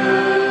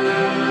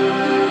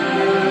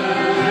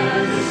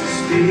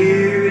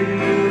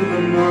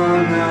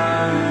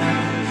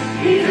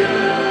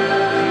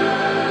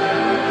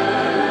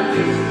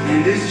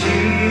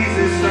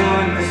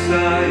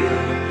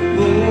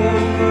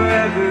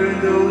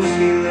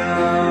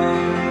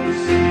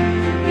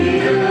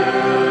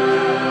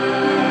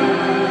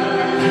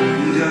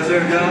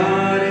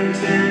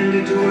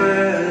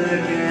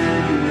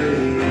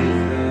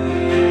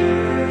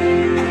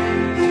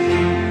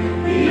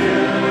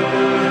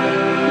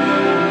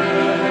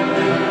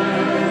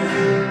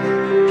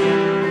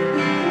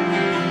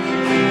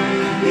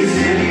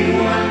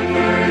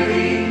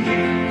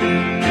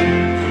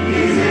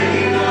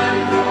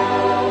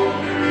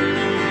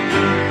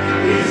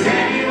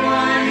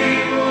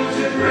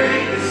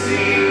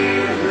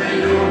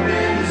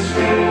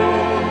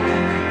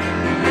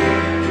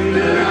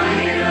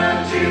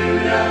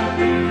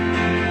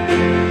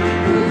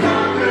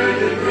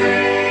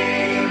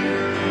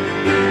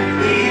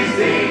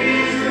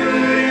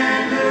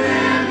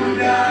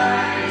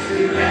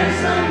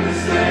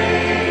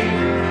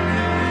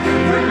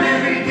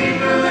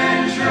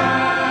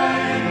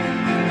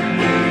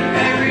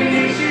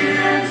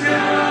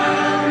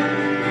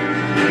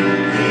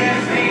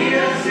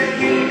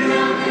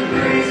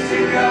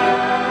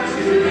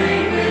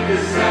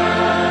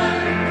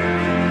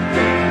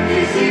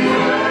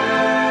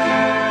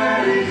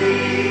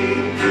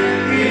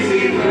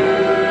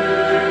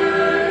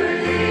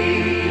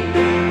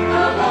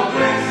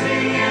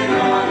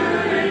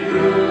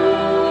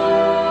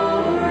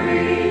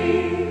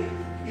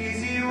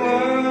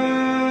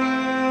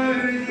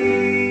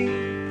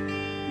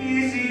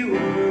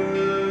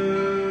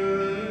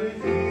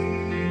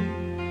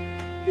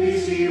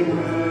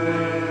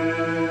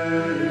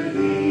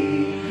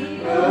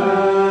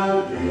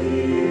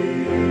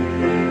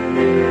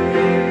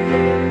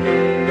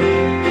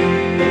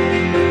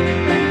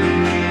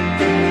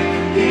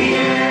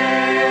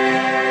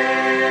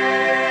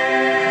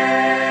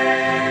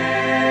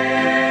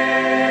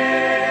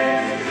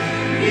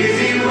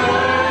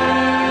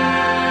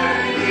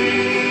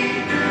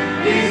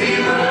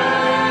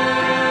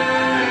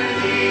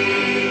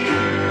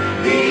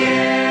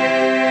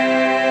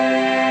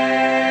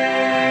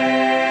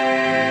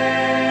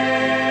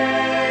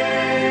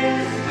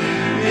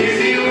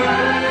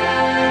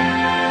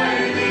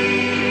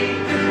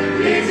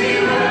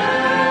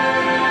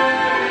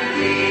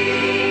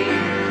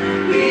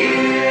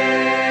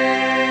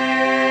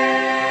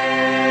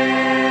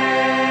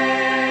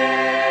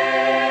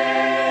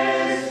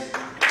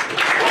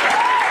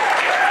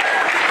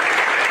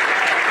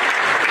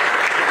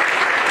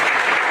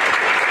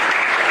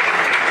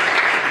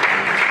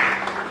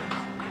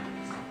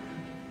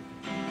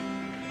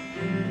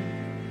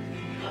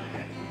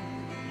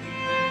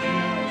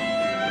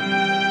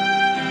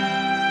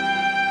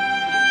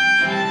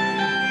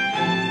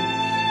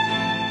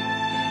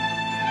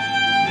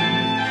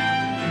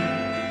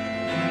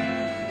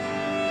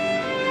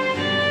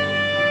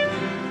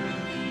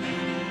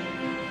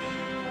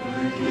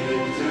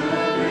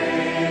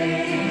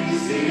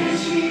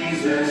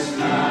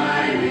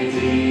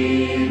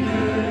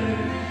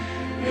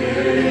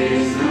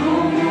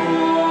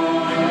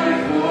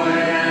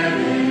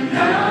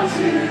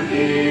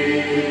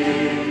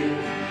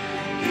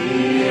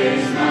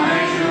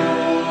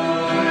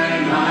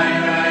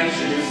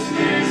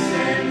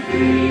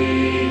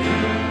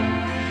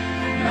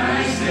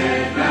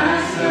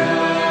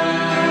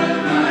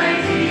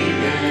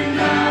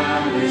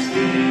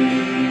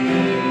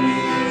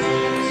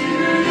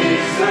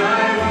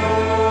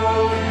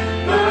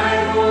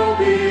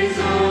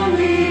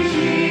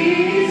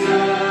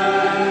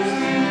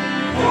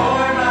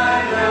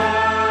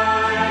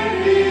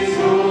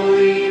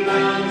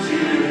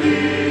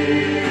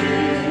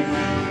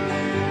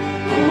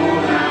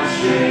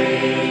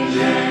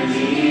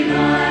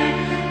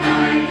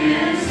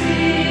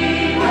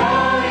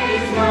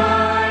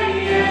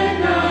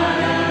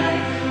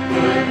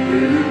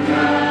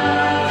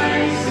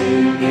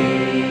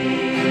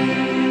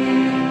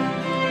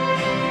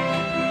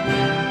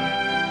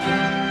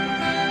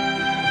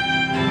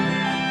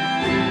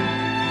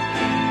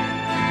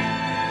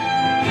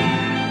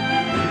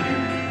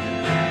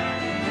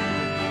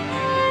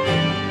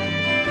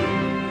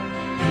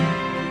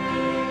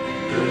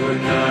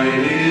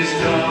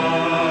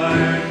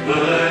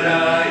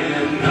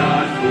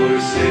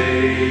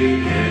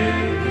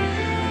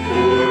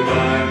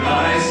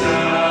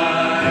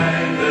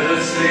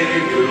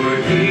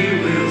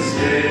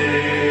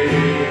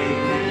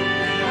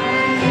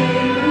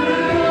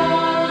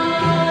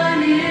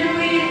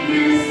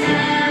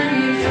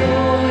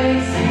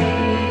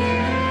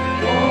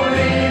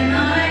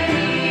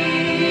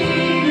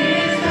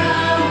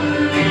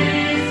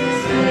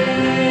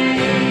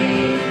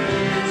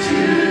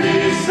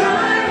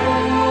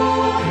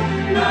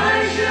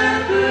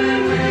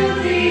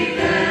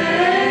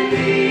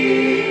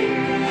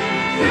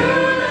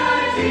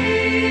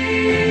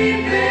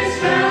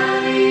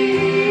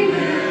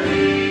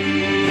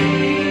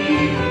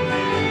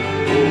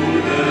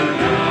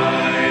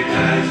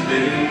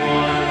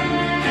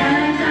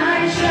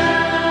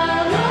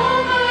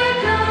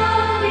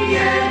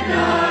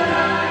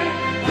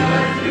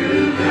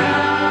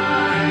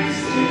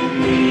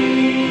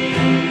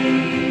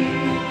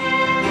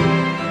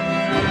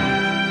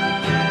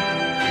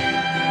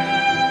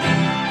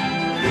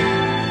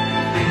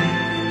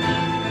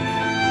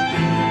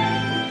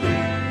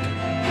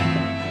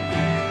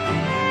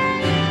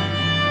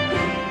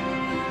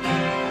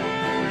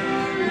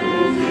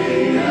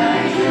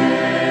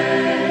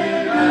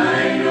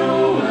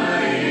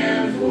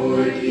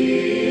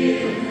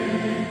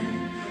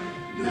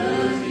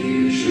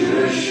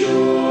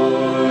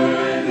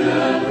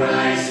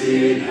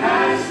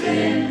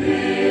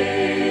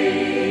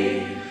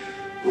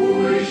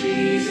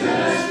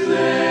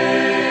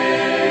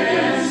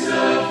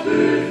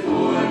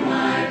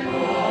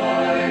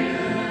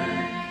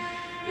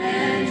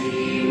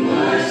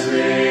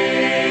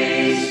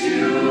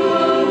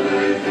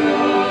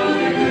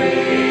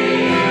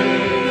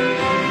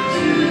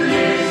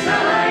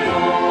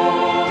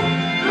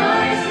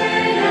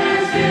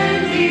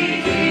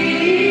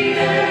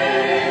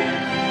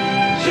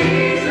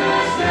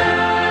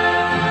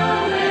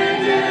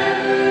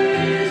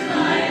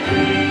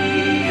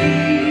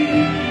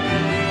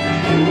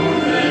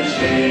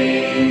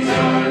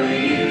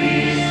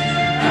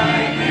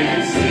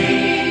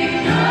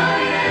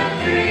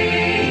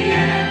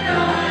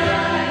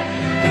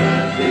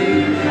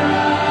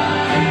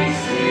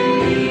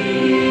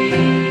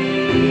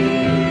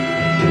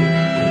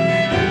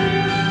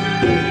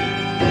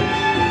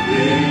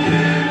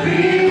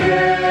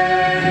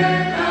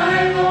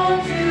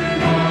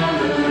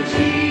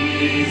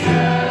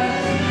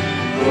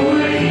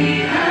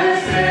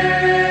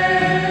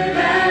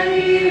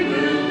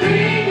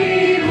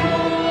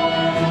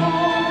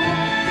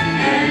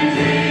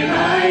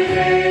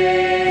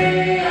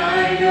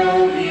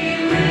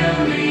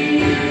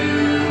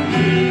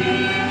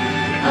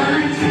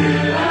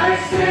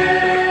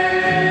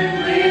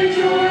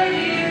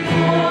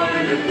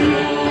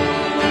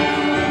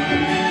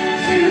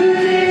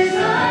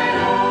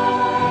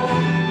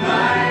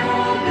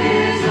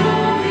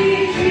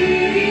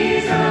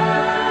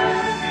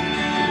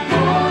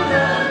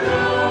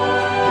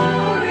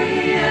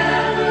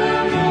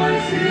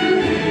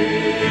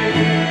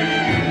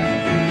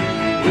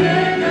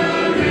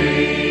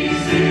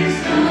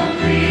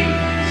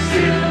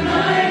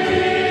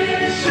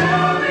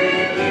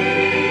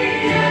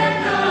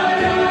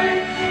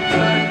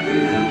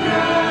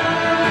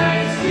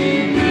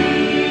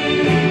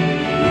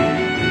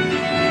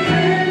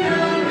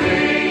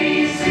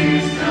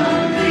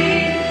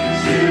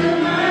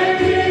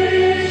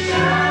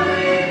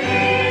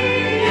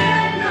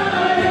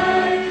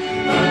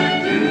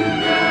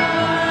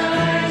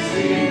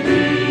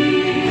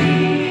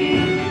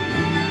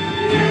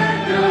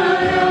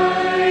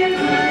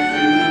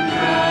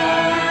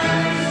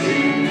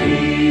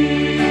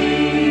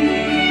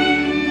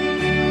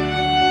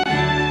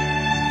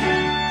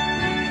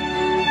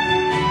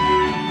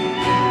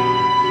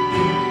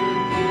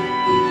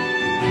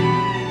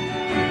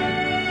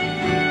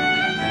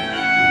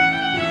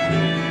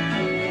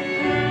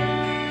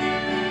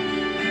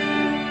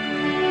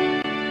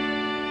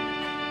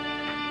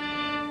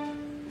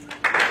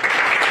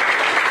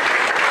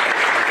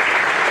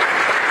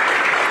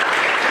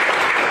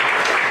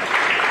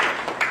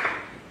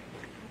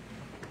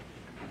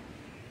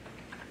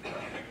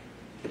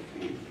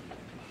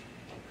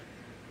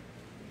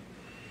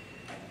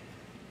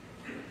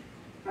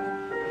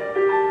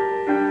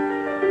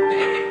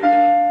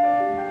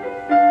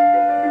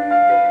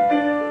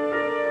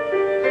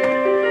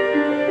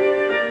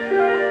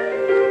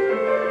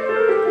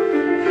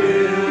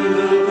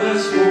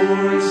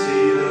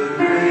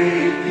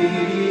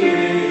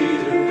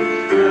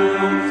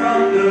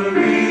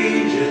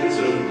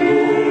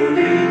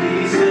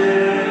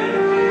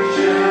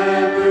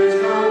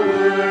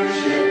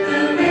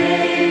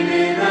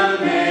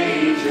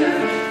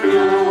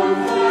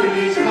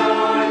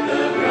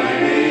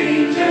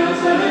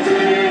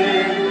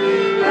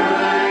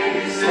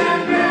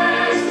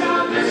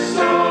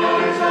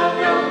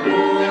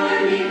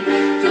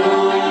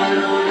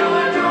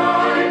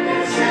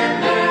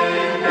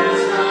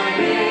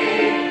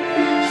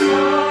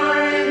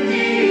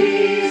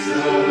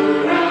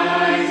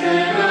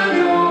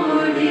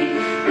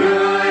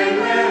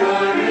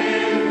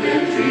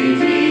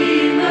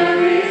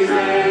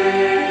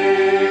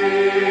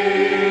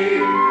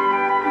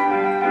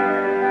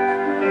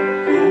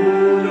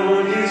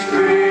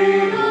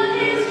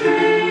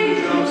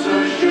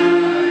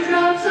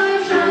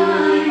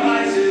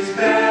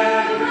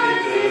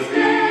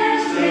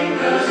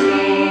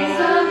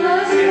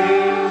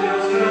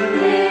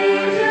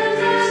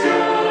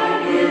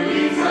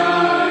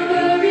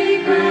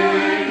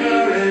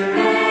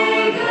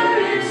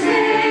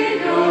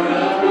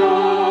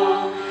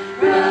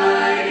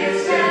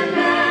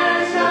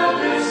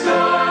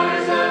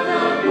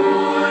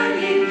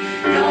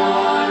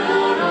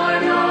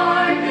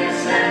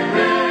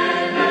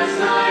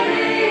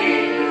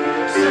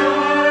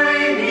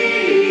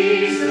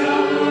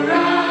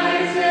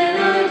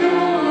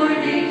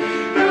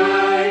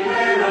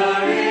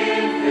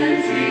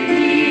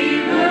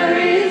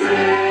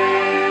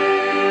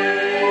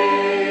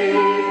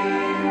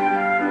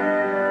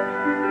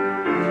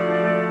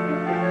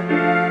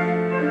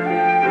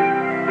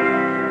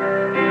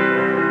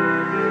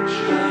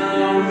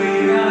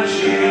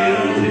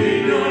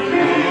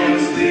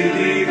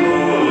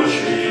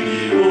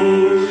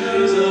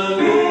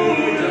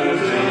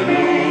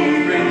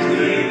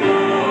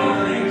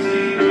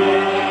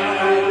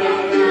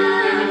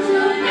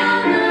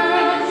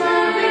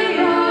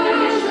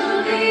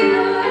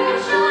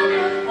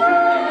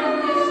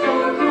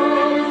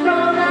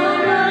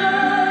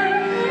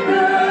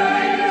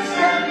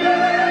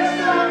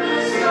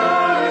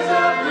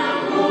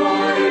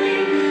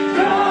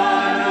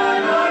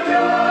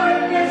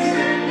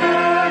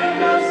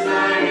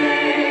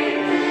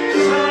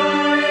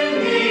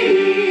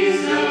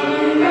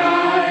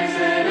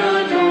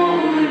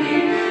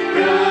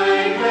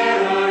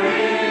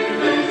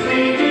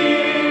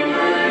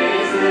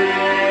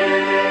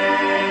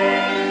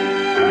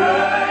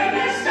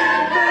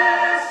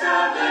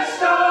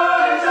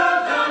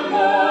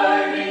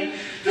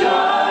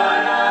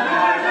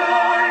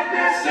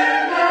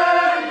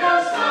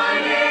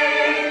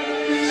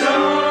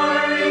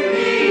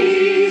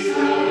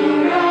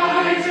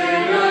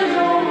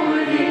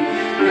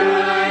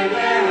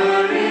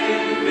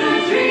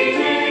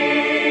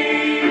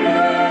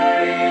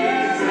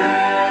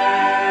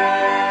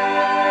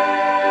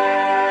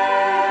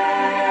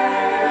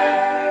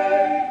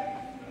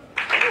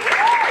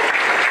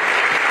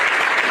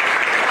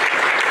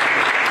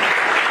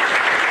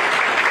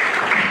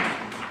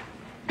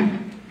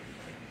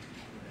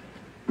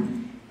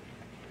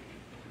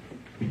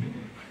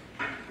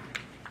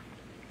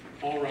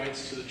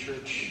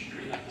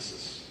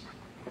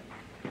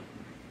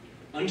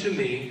 Unto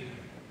me,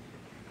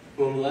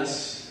 who am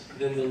less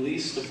than the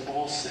least of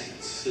all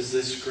saints, is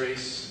this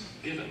grace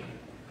given,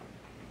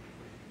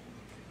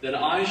 that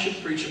I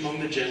should preach among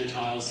the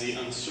Gentiles the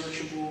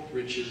unsearchable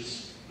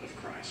riches of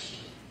Christ,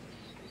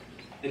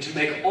 and to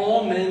make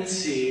all men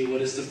see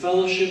what is the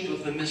fellowship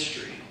of the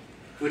mystery,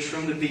 which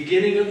from the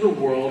beginning of the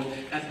world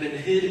hath been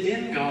hid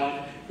in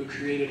God, who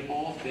created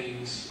all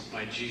things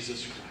by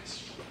Jesus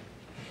Christ,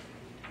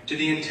 to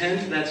the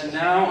intent that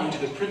now unto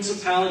the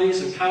principalities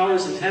and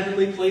powers in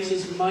heavenly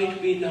places might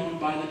be known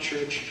by the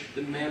church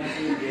the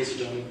manifold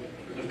wisdom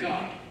of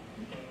God,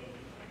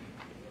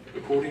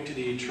 according to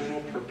the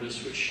eternal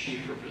purpose which he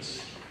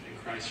purposed in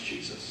Christ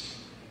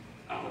Jesus,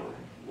 our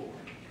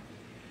Lord,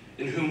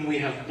 in whom we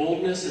have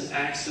boldness and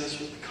access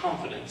with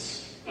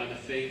confidence by the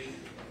faith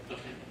of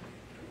him.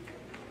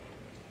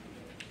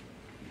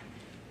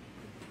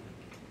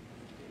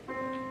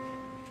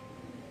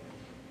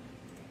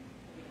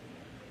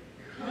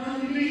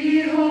 Come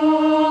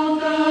behold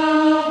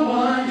the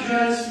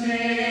wondrous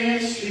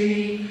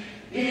mystery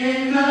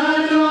in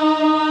the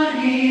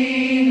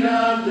dawning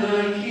of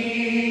the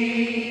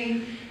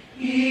King.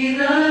 He,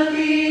 the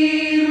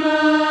theme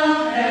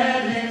of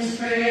heaven's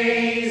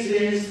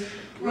praises,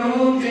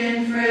 robed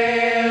in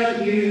frail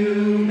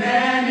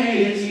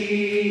humanity.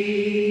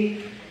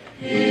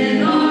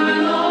 In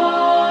our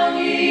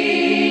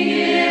longing,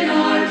 in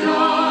our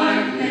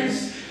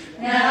darkness,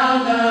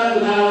 now the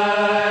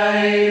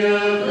light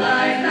of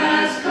life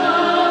has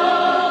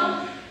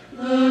come.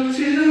 Look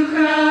to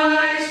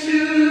Christ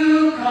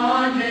who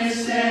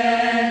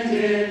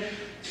condescended,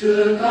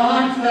 took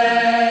on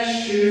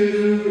flesh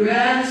to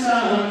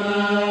ransom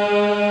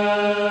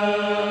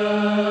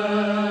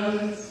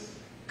us.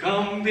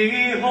 Come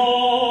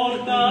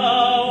behold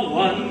the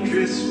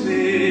wondrous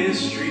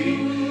mystery,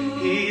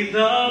 he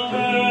the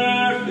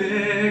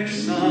perfect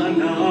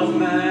Son of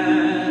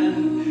Man,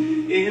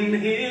 in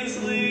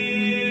his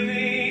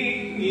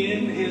living,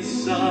 in his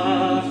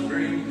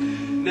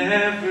suffering,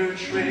 never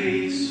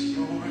trace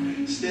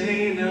nor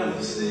stain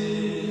of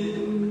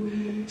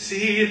sin.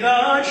 See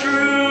the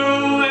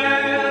true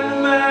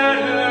and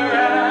better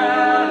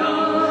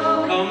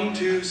Adam come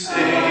to save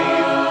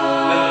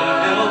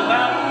the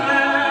hellbound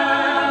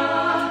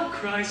man.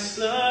 Christ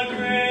the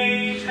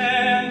great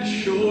and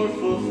sure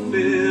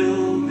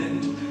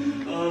fulfillment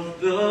of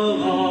the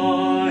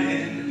law,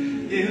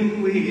 in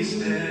him we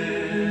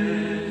stand.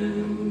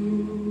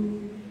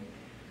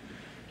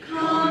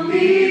 Come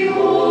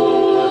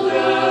behold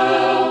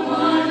the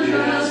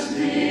wondrous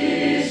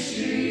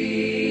mystery.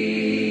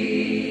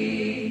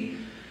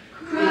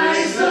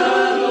 Christ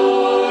the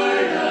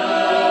Lord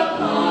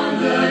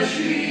upon the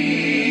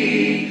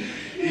tree,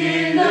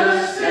 in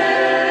the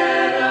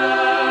stead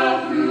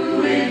of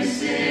ruined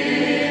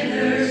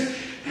sinners,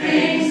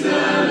 hangs the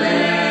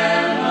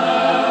Lamb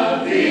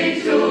of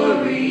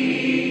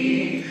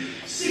victory.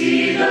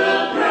 See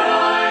the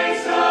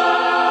price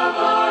of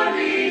our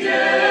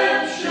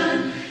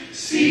redemption,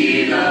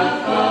 see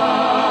the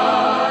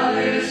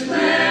Father's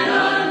plan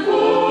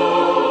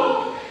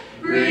unfold,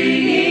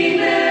 bringing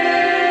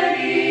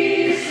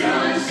many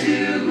sons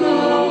to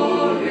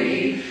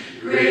glory,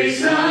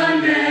 grace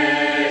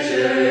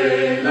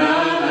unmeasured,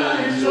 love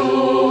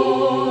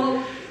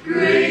untold,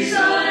 grace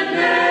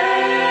unmeasured,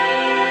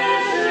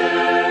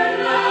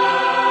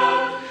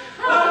 love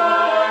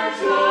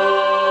untold.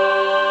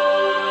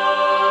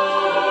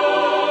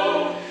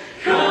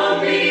 Come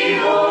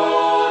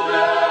behold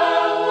the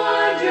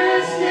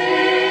wondrous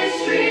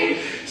mystery,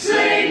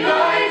 slain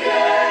by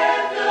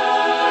death, the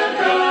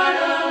God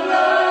of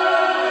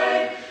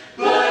life,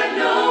 but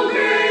no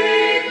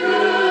grave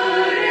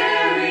could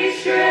e'er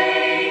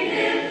restrain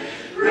him.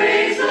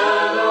 Praise the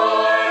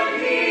Lord,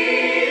 he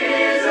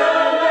is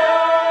alive.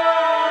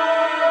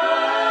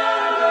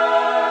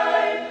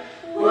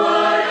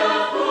 What a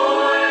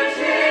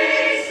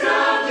foretaste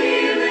of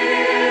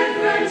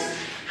deliverance,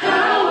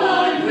 how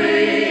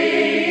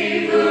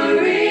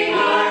unwavering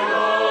our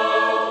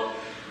hope,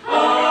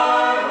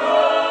 our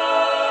hope.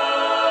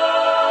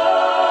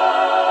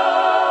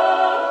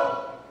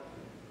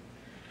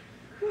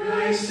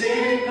 Christ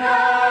in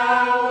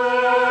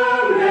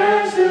power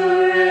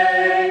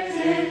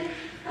resurrected,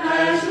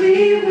 as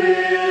we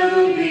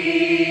will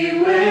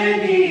be when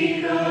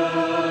he comes.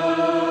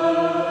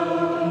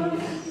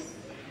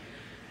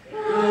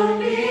 Come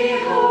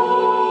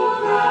behold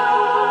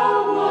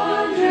the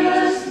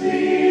wondrous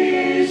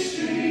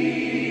mystery.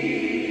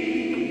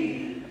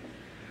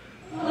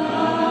 Amen.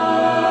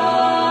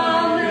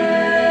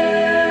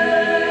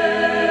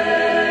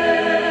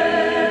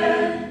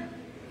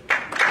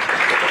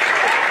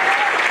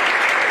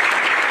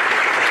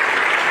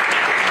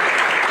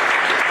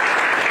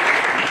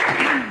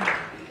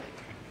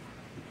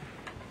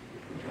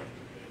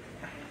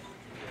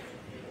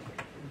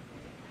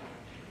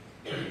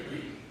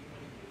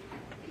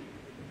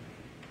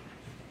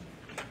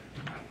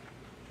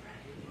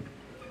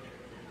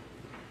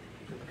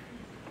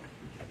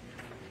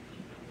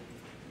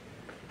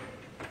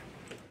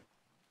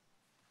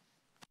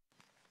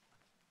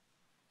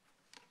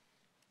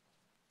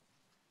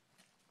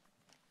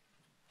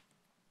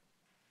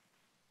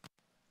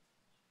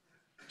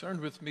 Turn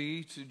with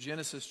me to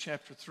Genesis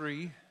chapter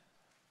 3.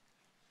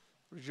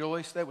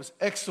 Rejoice. That was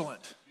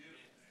excellent.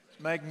 It's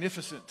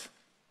magnificent.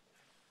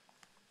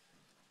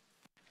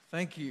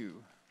 Thank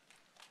you.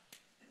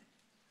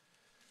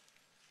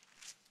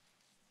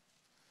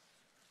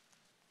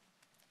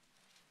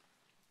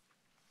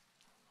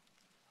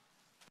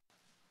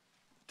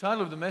 The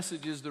title of the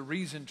message is The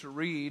Reason to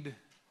Read.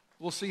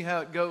 We'll see how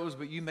it goes,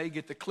 but you may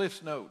get the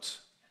Cliff's Notes.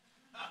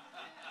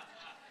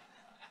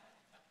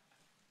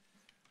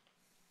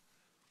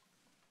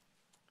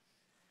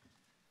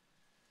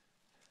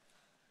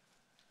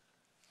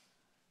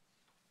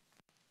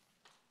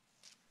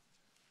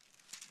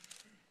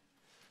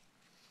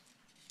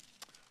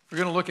 We're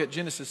going to look at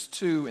Genesis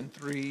 2 and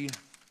 3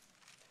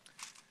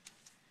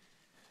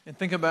 and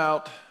think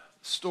about the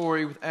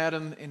story with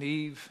Adam and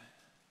Eve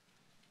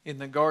in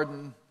the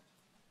garden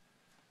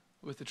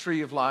with the tree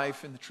of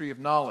life and the tree of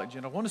knowledge.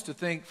 And I want us to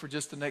think for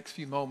just the next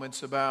few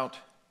moments about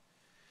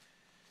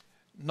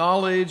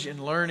knowledge and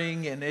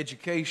learning and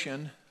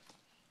education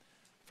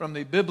from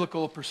the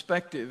biblical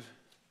perspective.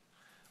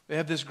 We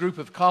have this group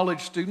of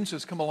college students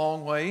that's come a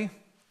long way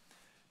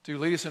to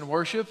lead us in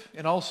worship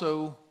and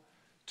also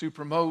to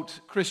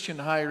promote Christian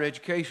higher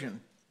education.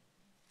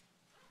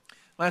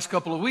 Last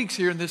couple of weeks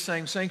here in this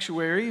same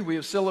sanctuary, we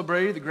have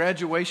celebrated the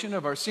graduation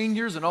of our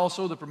seniors and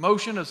also the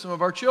promotion of some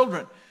of our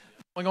children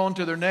going on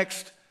to their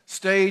next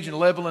stage and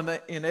level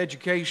in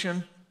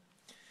education.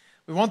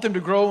 We want them to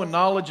grow in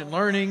knowledge and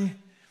learning.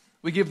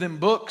 We give them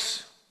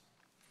books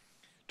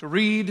to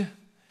read,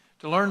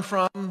 to learn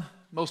from.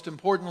 Most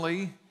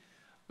importantly,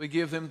 we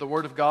give them the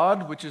Word of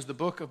God, which is the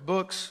book of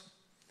books.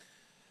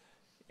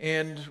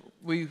 And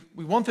we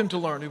want them to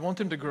learn. We want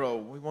them to grow.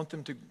 We want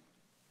them to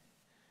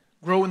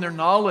grow in their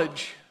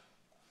knowledge.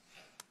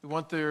 We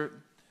want their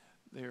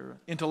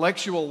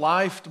intellectual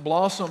life to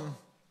blossom.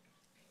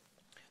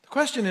 The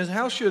question is,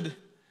 how should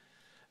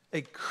a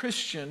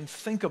Christian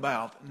think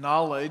about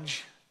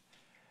knowledge?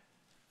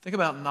 Think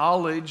about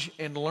knowledge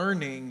and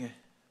learning.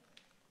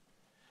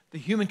 The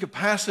human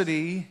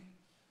capacity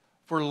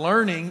for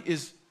learning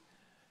is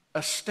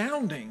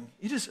astounding.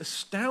 It is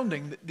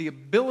astounding that the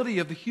ability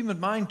of the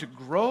human mind to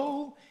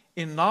grow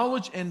in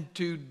knowledge and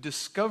to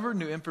discover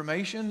new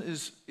information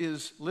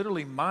is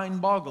literally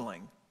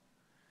mind-boggling.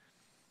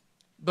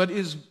 But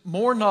is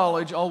more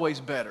knowledge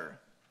always better?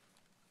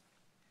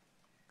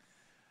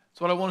 That's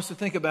what I want us to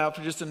think about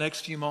for just the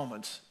next few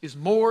moments. Is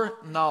more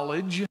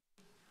knowledge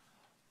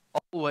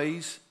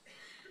always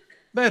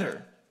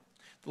better?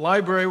 The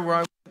library where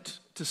I went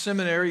to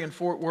seminary in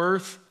Fort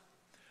Worth,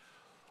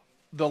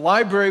 the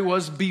library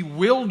was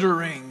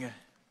bewildering.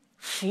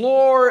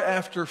 Floor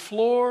after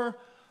floor,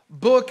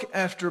 book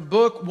after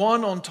book,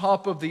 one on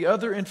top of the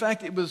other. In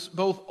fact, it was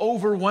both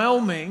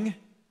overwhelming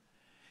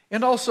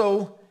and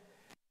also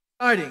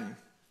exciting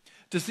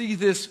to see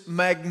this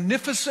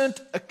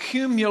magnificent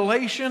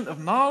accumulation of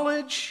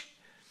knowledge.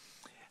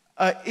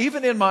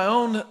 Even in my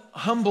own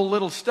humble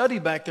little study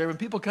back there, when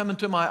people come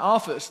into my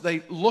office,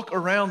 they look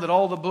around at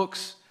all the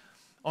books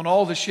on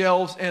all the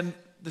shelves, and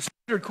the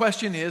standard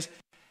question is,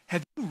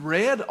 have you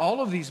read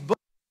all of these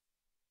books?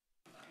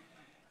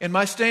 And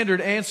my standard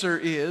answer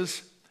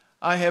is,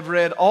 I have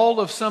read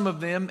all of some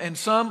of them and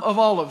some of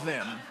all of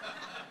them.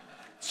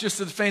 It's just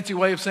a fancy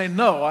way of saying,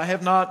 no, I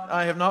have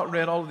not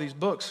read all of these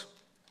books.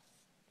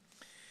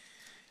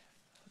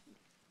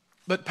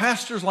 But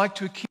pastors like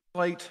to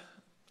accumulate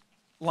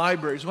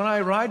libraries. When I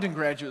arrived in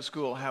graduate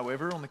school,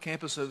 however, on the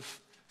campus of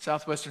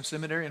Southwestern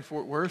Seminary in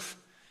Fort Worth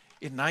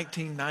in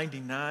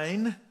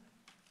 1999,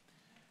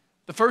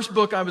 the first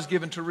book I was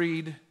given to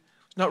read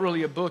was not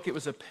really a book, it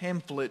was a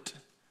pamphlet,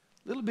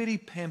 little bitty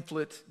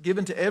pamphlet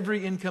given to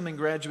every incoming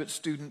graduate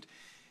student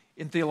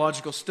in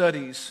theological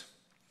studies.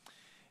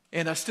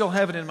 And I still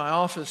have it in my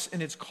office,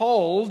 and it's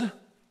called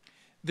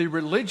The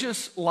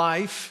Religious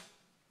Life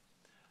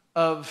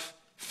of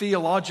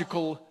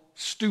Theological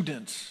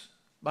Students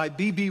by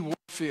B.B.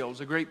 Warfield,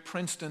 a great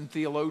Princeton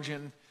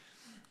theologian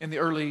in the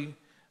early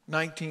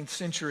 19th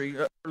century,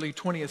 early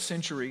 20th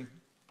century.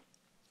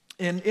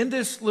 And in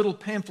this little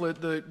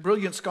pamphlet, the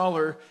brilliant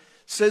scholar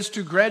says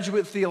to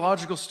graduate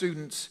theological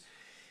students,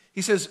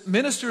 he says,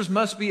 ministers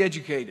must be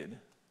educated.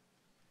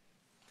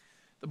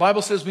 The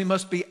Bible says we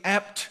must be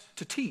apt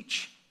to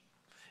teach,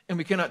 and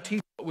we cannot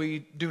teach what we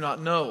do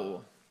not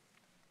know.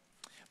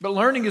 But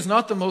learning is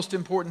not the most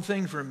important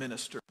thing for a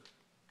minister.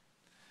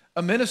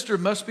 A minister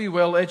must be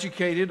well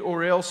educated,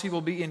 or else he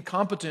will be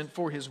incompetent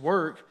for his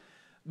work.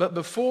 But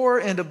before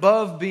and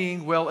above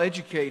being well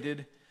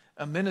educated,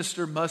 a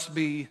minister must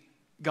be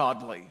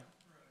godly.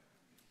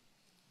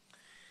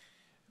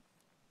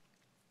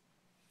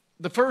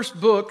 The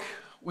first book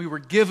we were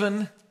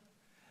given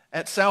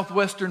at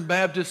Southwestern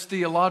Baptist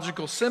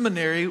Theological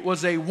Seminary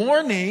was a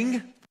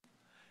warning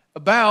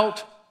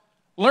about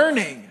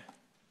learning.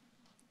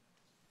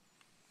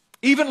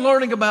 Even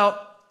learning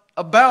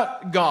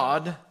about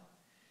God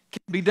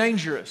can be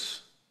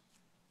dangerous.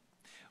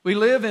 We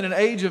live in an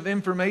age of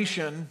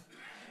information,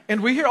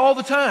 and we hear all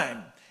the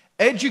time,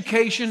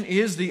 education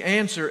is the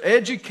answer.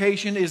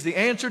 Education is the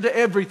answer to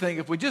everything.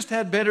 If we just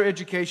had better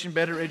education,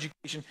 better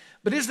education.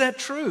 But is that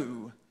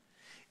true?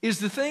 Is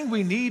the thing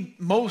we need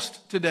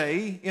most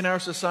today in our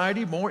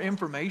society more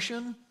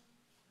information?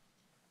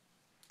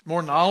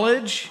 More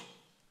knowledge?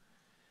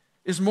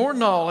 Is more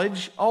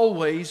knowledge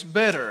always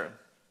better?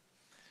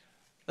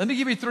 Let me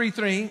give you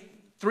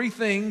three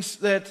things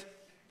that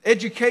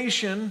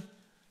education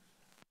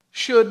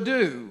should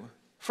do.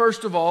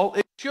 First of all,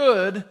 it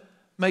should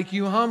make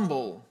you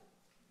humble.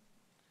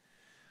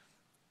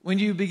 When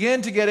you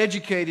begin to get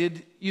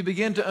educated, you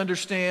begin to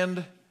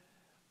understand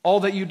all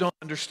that you don't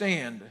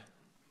understand.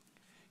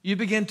 You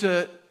begin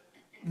to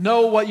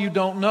know what you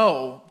don't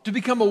know, to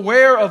become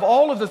aware of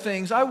all of the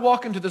things. I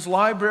walk into this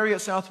library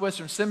at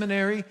Southwestern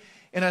Seminary,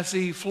 and I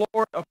see floor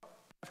after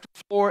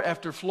floor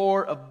after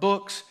floor of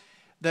books,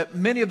 that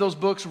many of those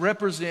books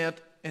represent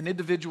an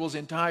individual's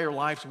entire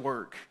life's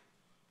work.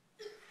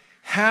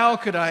 How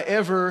could I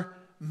ever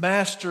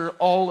master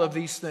all of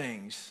these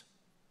things?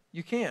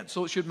 You can't.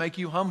 So it should make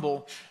you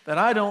humble that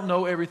I don't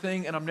know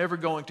everything and I'm never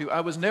going to.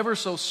 I was never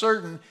so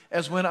certain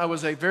as when I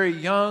was a very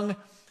young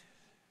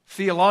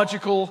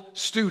theological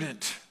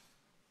student.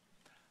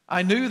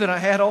 I knew that I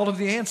had all of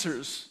the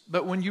answers,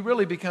 but when you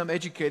really become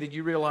educated,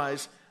 you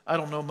realize I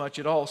don't know much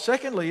at all.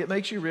 Secondly, it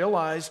makes you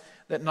realize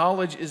that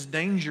knowledge is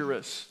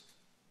dangerous.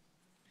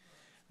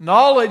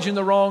 Knowledge in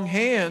the wrong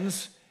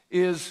hands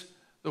is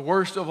the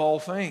worst of all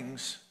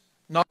things.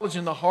 Knowledge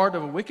in the heart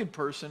of a wicked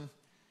person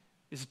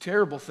is a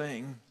terrible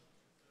thing.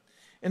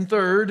 And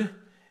third,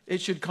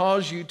 it should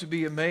cause you to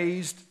be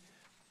amazed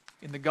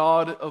in the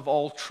God of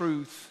all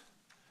truth,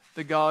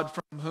 the God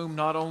from whom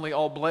not only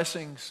all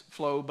blessings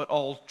flow, but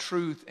all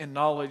truth and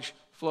knowledge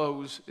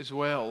flows as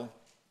well.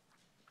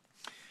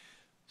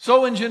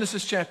 So in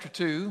Genesis chapter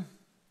 2,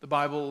 the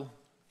Bible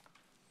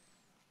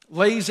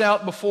lays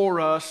out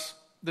before us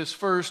this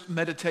first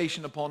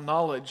meditation upon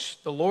knowledge.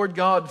 The Lord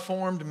God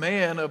formed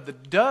man of the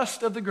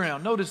dust of the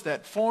ground. Notice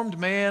that, formed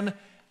man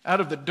out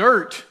of the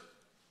dirt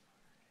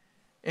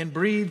and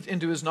breathed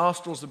into his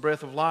nostrils the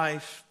breath of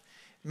life.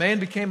 Man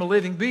became a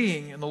living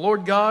being, and the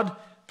Lord God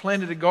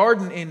planted a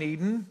garden in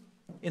Eden,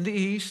 in the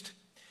east,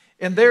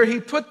 and there he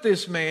put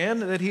this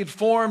man that he had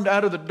formed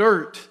out of the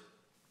dirt.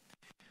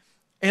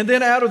 And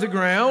then out of the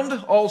ground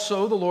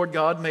also the Lord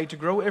God made to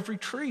grow every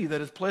tree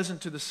that is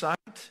pleasant to the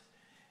sight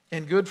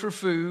and good for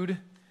food.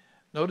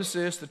 Notice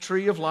this, the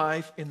tree of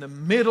life in the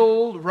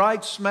middle,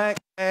 right smack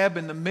dab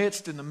in the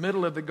midst, in the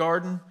middle of the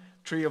garden,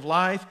 tree of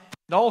life,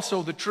 and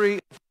also the tree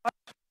of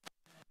life,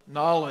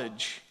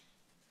 knowledge,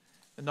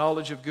 the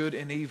knowledge of good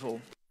and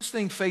evil. This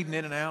thing fading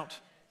in and out.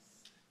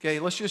 Okay,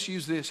 let's just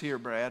use this here,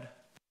 Brad.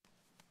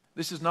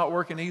 This is not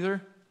working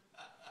either.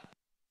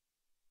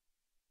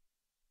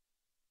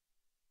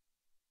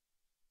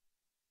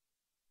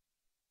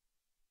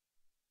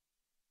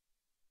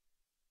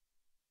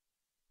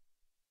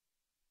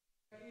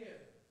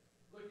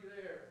 Looky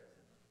there.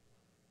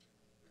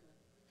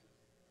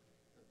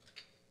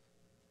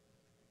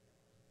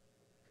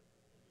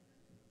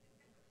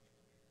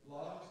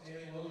 Locked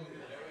and loaded.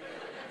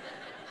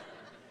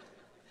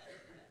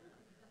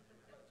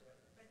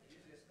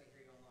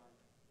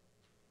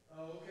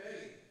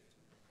 Okay.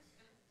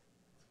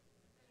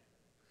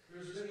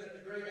 There's been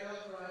a great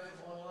outcry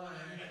from online.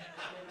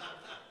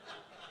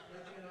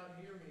 They cannot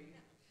hear me.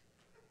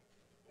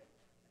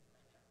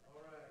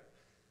 All right.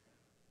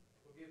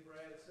 We'll give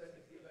Brad a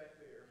second to get back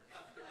there.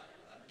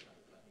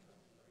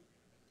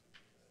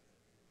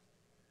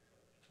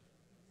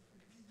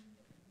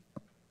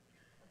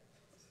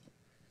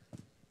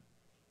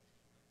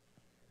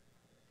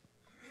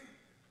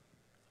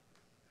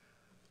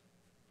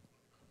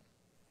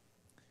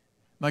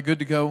 Am I good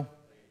to go?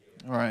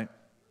 All right.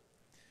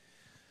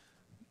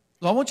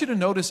 Well, I want you to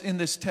notice in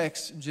this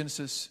text in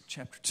Genesis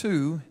chapter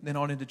 2, then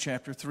on into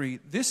chapter 3,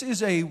 this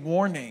is a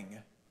warning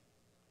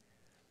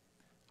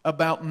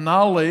about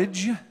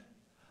knowledge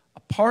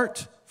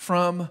apart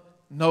from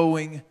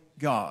knowing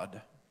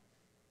God.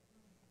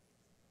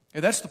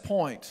 And that's the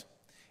point.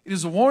 It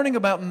is a warning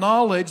about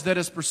knowledge that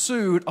is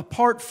pursued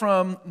apart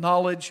from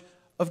knowledge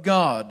of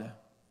God.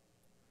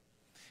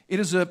 It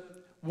is a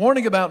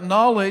warning about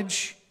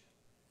knowledge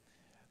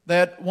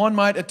that one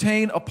might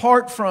attain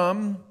apart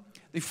from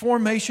the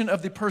formation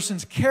of the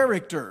person's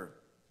character.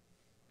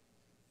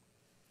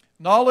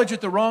 Knowledge at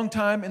the wrong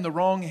time in the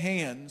wrong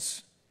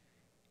hands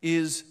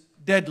is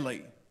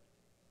deadly.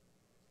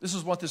 This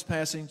is what this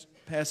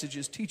passage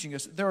is teaching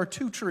us. There are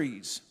two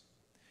trees.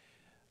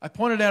 I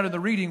pointed out in the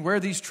reading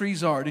where these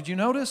trees are. Did you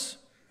notice?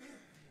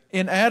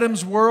 In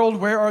Adam's world,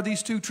 where are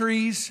these two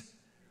trees?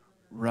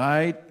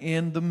 Right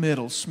in the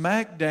middle,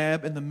 smack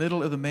dab in the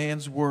middle of the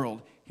man's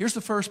world. Here's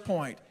the first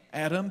point.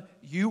 Adam,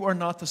 you are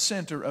not the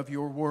center of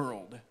your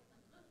world.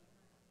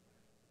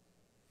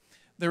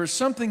 There is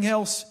something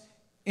else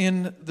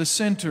in the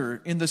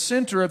center. In the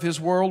center of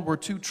his world were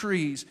two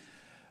trees.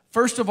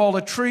 First of all,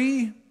 a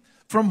tree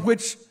from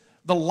which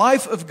the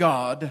life of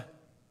God,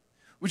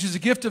 which is a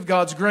gift of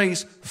God's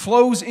grace,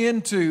 flows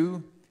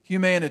into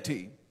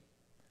humanity.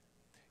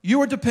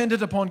 You are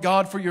dependent upon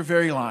God for your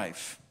very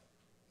life.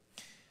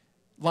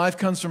 Life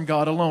comes from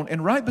God alone.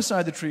 And right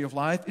beside the tree of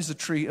life is the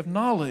tree of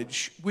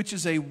knowledge, which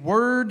is a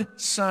word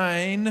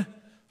sign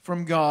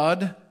from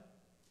God,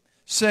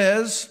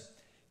 says,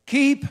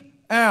 keep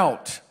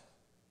out.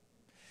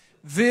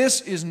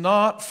 This is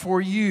not for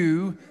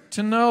you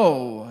to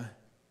know.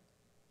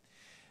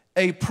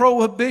 A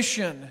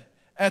prohibition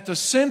at the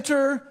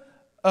center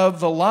of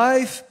the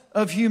life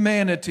of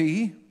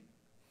humanity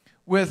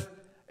with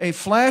a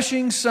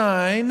flashing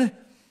sign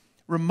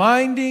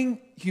reminding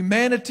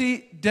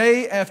humanity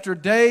day after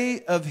day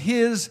of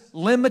His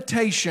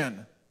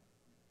limitation.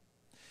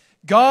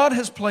 God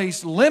has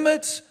placed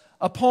limits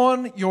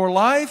upon your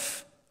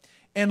life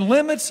and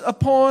limits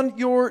upon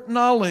your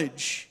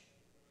knowledge.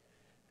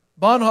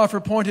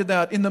 Bonhoeffer pointed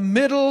out, in the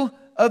middle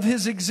of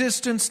his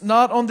existence,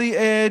 not on the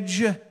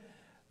edge,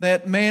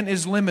 that man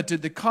is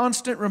limited. The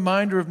constant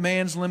reminder of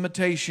man's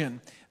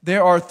limitation.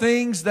 There are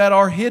things that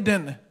are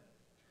hidden.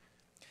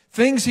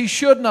 Things he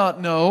should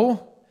not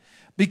know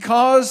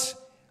because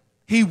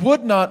he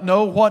would not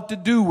know what to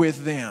do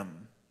with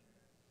them.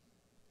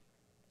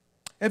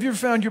 Have you ever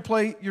found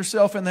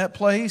yourself in that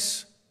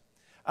place?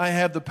 I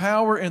have the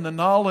power and the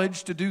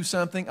knowledge to do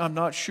something. I'm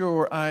not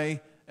sure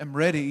I am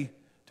ready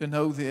to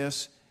know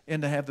this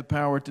and to have the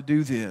power to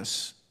do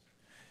this.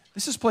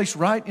 This is placed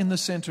right in the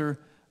center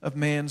of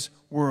man's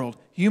world.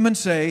 Humans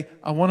say,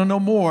 I want to know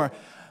more.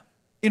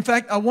 In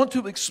fact, I want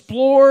to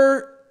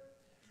explore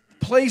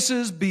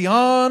places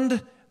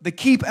beyond the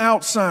keep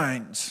out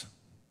signs.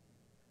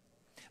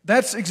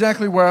 That's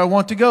exactly where I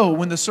want to go.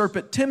 When the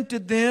serpent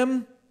tempted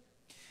them,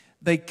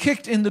 they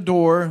kicked in the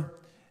door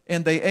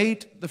and they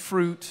ate the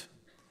fruit,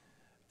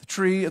 the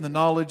tree and the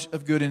knowledge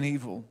of good and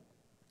evil.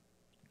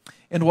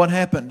 And what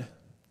happened? Do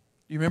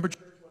you remember, church,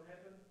 what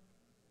happened?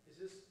 Is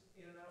this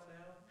in and out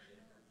now?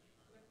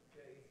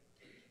 Okay.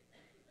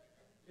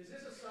 Is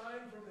this a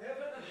sign from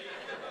heaven?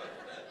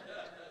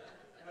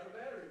 Out of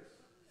batteries.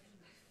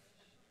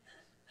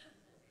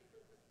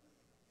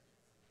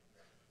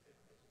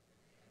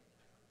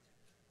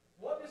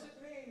 What does it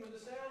mean when the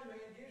sound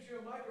man gives you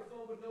a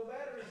microphone with no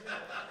batteries in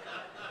it?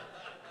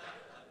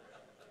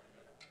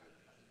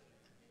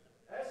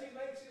 As he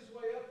makes his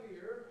way up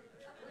here,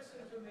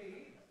 listen to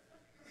me.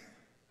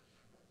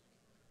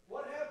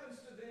 What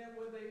happens to them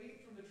when they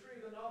eat from the tree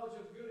of the knowledge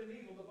of good and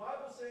evil? The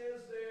Bible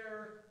says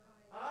their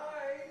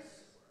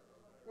eyes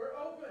were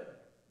open.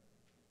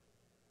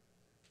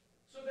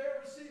 So they're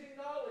receiving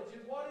knowledge.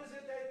 And what is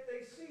it that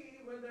they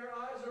see when their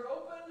eyes are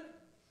open?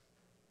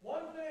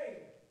 One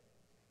thing.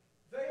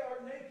 They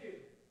are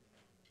naked.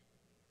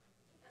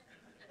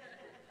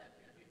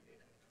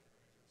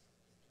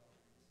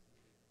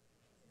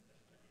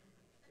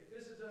 If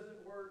this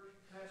doesn't work,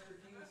 Pastor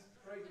Keith,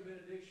 pray the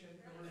benediction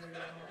and we're going to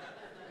go home.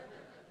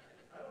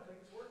 I don't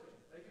think it's working.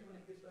 Maybe when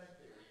he gets back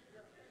there.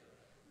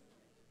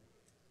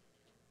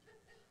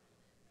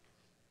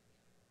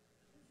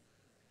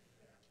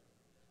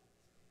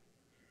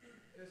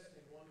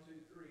 Testing 1, 2,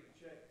 3.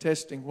 Check.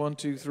 Testing 1,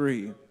 2,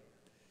 3.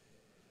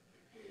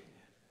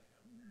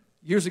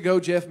 Years ago,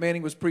 Jeff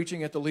Manning was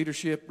preaching at the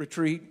leadership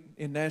retreat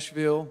in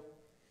Nashville,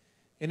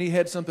 and he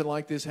had something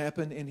like this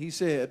happen, and he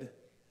said,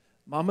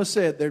 Mama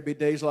said there'd be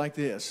days like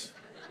this.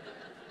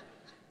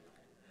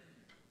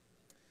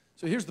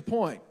 So here's the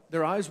point.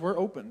 Their eyes were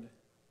opened,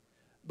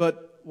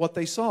 but what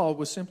they saw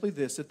was simply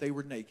this, that they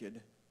were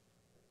naked,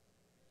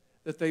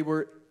 that they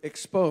were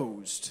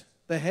exposed.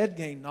 They had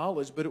gained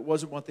knowledge, but it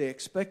wasn't what they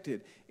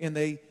expected, and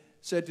they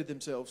said to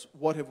themselves,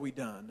 what have we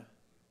done?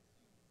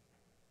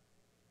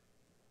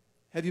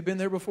 Have you been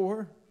there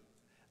before?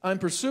 I'm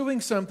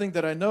pursuing something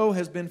that I know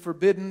has been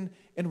forbidden,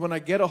 and when I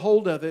get a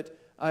hold of it,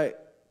 I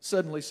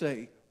suddenly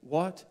say,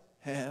 what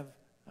have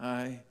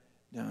I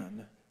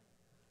done?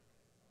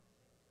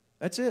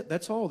 That's it.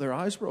 That's all. Their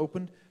eyes were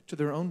opened to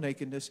their own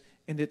nakedness,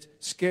 and it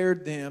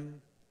scared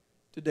them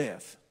to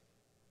death.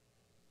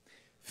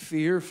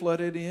 Fear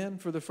flooded in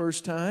for the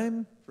first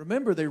time.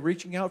 Remember, they're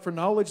reaching out for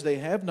knowledge. They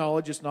have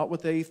knowledge. It's not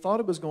what they thought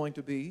it was going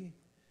to be.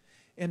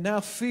 And now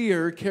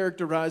fear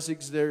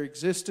characterizes their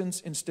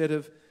existence instead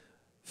of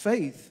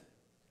faith.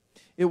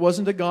 It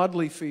wasn't a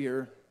godly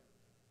fear.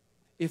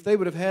 If they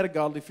would have had a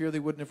godly fear, they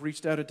wouldn't have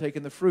reached out and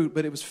taken the fruit.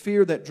 But it was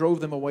fear that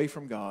drove them away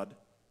from God.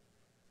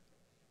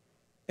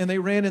 And they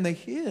ran and they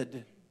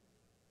hid.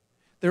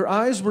 Their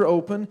eyes were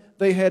open.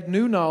 They had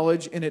new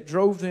knowledge, and it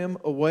drove them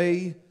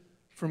away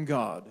from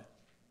God.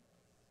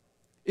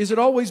 Is it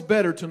always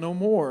better to know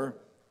more? Have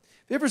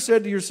you ever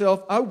said to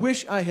yourself, I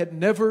wish I had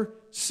never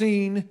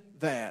seen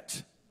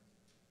that?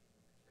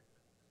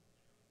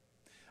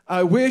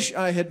 I wish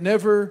I had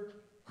never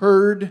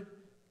heard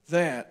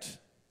that.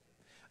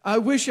 I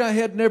wish I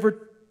had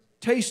never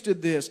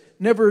tasted this,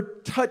 never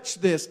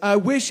touched this. I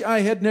wish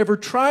I had never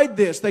tried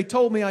this. They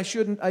told me I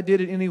shouldn't. I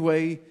did it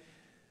anyway.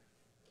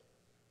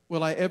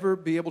 Will I ever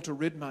be able to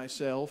rid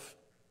myself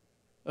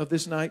of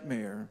this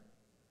nightmare?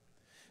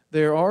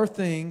 There are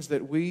things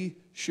that we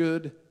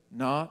should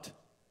not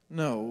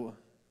know.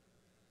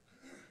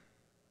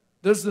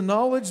 Does the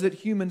knowledge that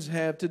humans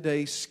have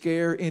today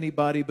scare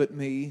anybody but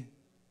me?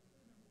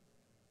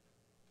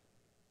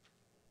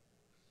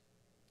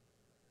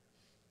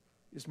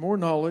 Is more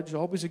knowledge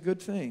always a good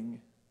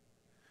thing?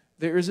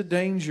 There is a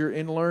danger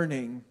in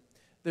learning.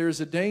 There is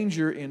a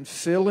danger in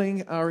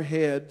filling our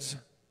heads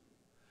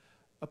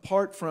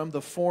apart from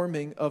the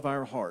forming of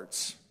our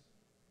hearts.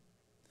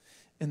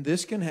 And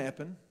this can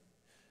happen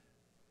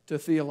to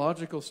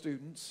theological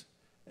students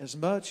as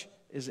much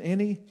as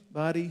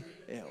anybody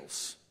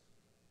else.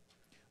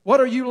 What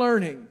are you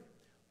learning?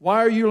 Why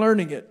are you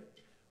learning it?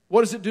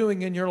 What is it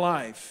doing in your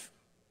life?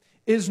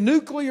 Is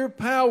nuclear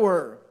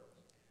power,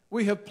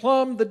 we have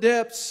plumbed the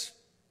depths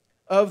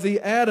of the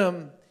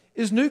atom,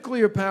 is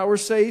nuclear power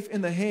safe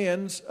in the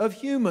hands of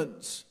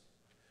humans?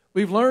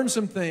 We've learned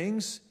some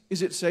things.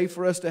 Is it safe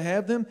for us to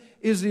have them?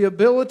 Is the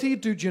ability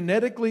to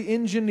genetically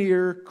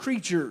engineer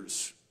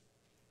creatures,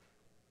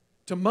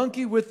 to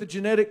monkey with the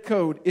genetic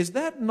code, is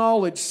that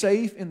knowledge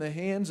safe in the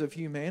hands of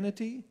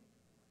humanity?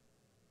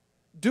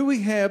 Do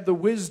we have the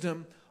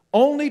wisdom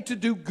only to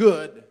do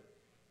good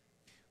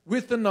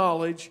with the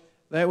knowledge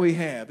that we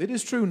have? It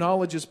is true,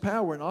 knowledge is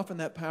power, and often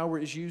that power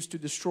is used to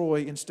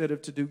destroy instead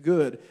of to do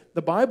good.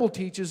 The Bible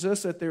teaches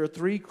us that there are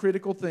three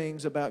critical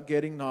things about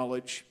getting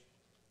knowledge: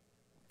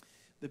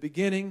 the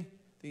beginning,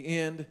 the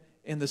end,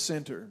 and the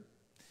center.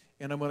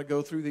 And I'm going to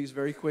go through these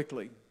very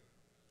quickly.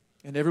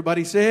 And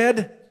everybody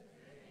said,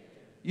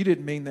 you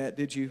didn't mean that,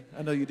 did you?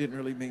 I know you didn't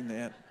really mean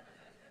that.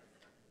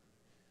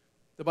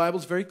 The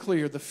Bible's very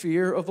clear. The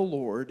fear of the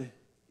Lord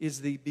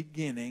is the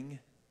beginning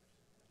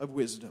of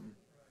wisdom,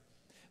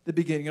 the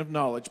beginning of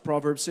knowledge.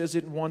 Proverbs says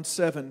it in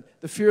 1:7.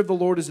 The fear of the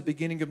Lord is the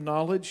beginning of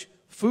knowledge.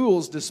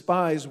 Fools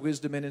despise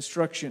wisdom and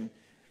instruction.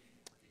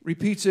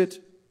 Repeats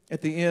it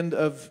at the end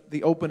of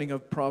the opening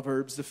of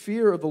Proverbs. The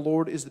fear of the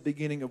Lord is the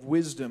beginning of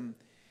wisdom,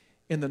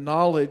 and the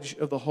knowledge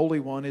of the Holy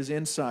One is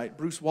insight.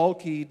 Bruce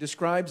Waltke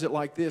describes it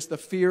like this: the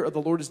fear of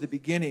the Lord is the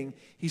beginning.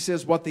 He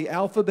says, what the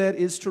alphabet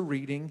is to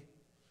reading,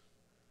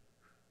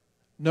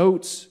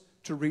 notes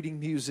to reading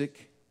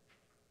music,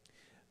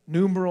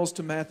 numerals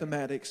to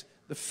mathematics,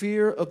 the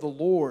fear of the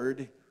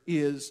Lord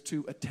is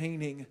to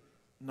attaining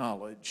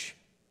knowledge.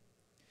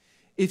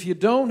 If you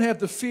don't have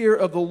the fear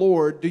of the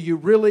Lord, do you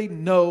really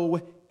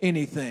know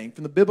anything?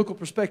 From the biblical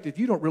perspective,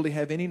 you don't really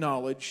have any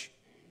knowledge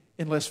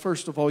unless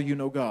first of all you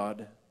know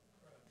God.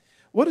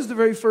 What is the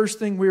very first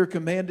thing we are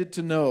commanded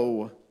to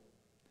know?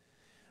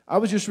 I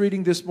was just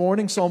reading this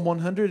morning Psalm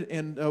 100,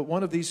 and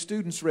one of these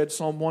students read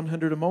Psalm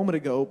 100 a moment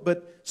ago,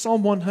 but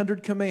Psalm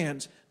 100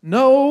 commands,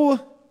 know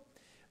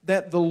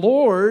that the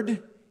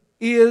Lord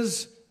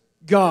is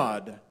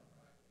God.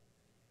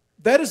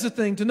 That is the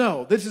thing to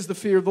know. This is the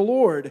fear of the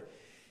Lord.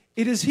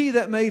 It is He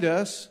that made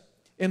us,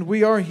 and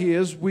we are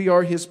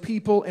His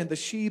people and the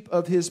sheep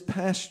of His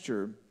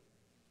pasture.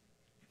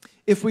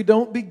 If we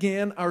don't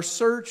begin our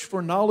search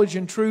for knowledge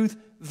and truth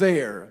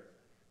there,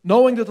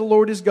 knowing that the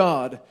Lord is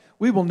God,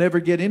 we will never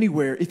get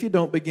anywhere. If you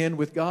don't begin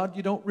with God,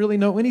 you don't really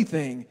know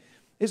anything.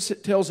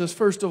 It tells us,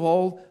 first of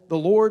all, the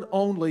Lord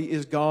only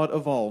is God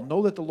of all.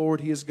 Know that the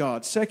Lord, He is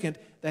God. Second,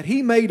 that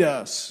He made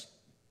us.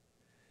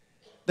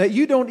 That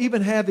you don't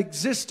even have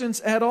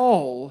existence at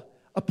all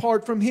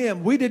apart from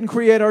Him. We didn't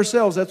create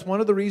ourselves. That's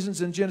one of the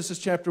reasons in Genesis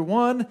chapter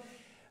 1,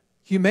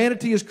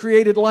 humanity is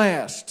created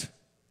last.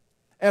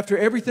 After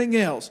everything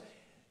else,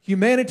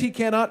 humanity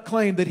cannot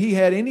claim that he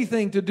had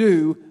anything to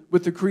do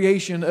with the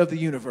creation of the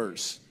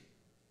universe.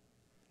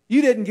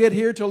 You didn't get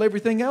here till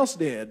everything else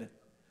did.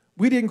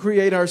 We didn't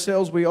create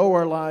ourselves. We owe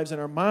our lives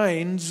and our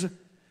minds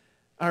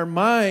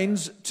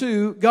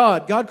to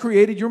God. God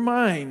created your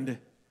mind.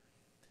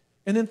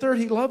 And then third,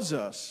 He loves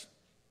us.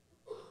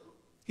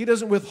 He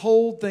doesn't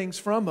withhold things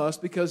from us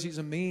because He's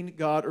a mean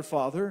God or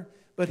Father,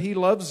 but He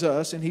loves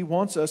us and He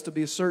wants us to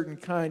be a certain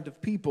kind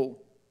of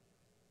people.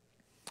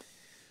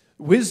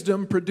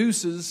 Wisdom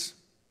produces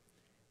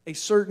a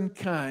certain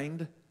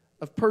kind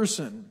of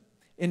person.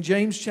 In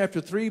James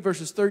chapter 3,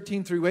 verses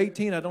 13 through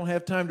 18, I don't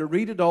have time to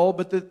read it all,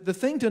 but the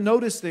thing to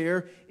notice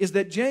there is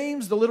that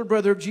James, the little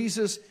brother of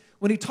Jesus,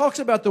 when he talks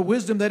about the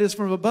wisdom that is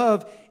from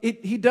above,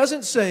 he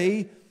doesn't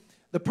say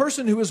the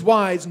person who is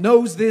wise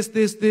knows this,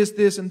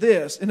 and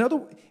this.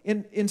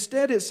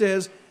 Instead it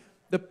says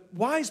the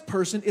wise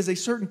person is a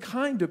certain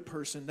kind of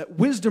person, that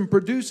wisdom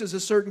produces a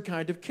certain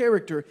kind of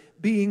character.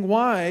 Being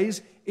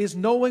wise is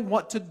knowing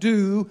what to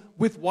do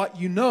with what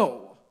you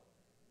know.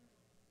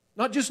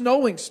 Not just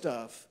knowing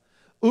stuff.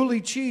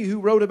 Uli Chi, who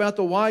wrote about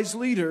the wise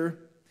leader,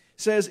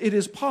 says it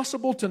is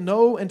possible to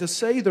know and to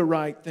say the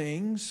right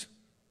things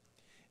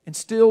and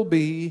still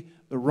be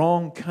the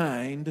wrong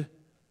kind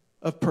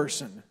of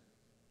person.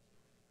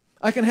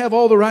 I can have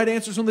all the right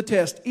answers on the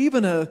test,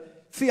 even a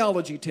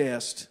theology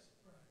test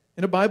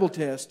and a Bible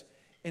test,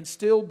 and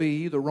still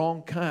be the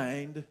wrong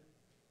kind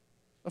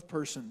of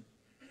person.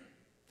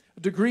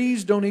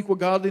 Degrees don't equal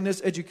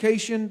godliness.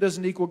 Education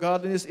doesn't equal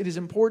godliness. It is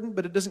important,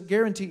 but it doesn't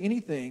guarantee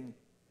anything.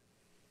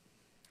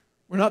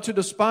 We're not to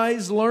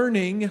despise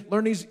learning.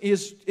 Learning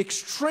is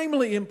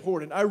extremely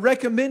important. I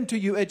recommend to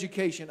you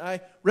education.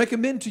 I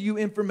recommend to you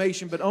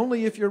information, but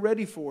only if you're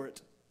ready for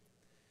it.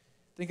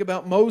 Think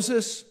about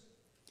Moses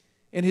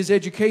and his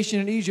education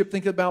in Egypt.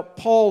 Think about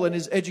Paul and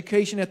his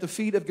education at the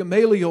feet of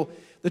Gamaliel.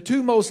 The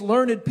two most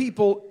learned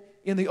people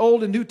in the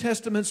Old and New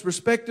Testaments,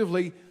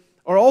 respectively,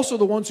 are also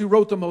the ones who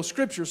wrote the most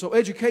scripture. So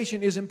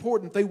education is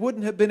important. They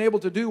wouldn't have been able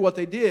to do what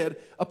they did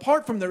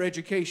apart from their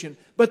education,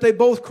 but they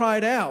both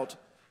cried out,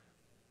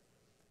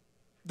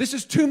 "This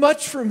is too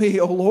much for me,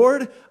 O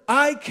Lord.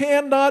 I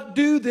cannot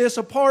do this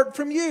apart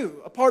from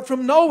you. Apart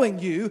from knowing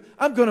you,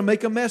 I'm going to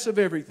make a mess of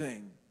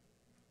everything."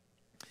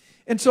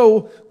 And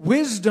so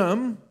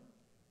wisdom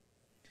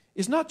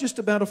is not just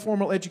about a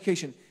formal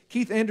education.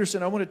 Keith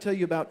Anderson, I want to tell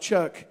you about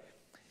Chuck.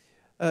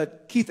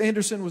 Keith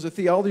Anderson was a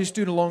theology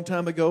student a long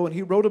time ago, and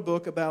he wrote a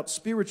book about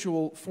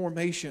spiritual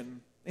formation.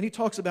 And he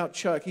talks about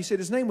Chuck. He said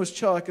his name was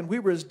Chuck, and we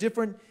were as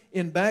different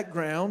in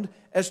background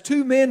as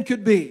two men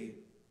could be.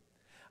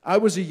 I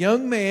was a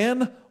young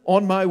man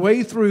on my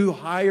way through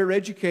higher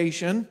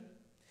education,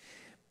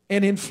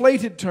 an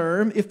inflated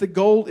term if the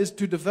goal is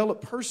to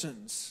develop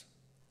persons.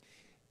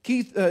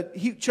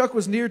 Chuck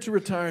was near to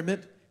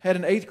retirement, had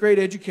an 8th grade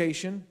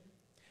education.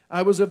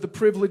 I was of the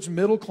privileged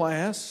middle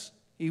class.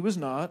 He was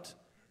not.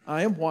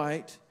 I am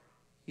white.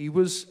 He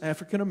was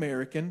African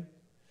American.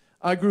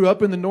 I grew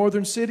up in the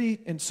northern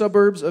city and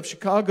suburbs of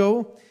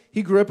Chicago.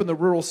 He grew up in the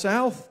rural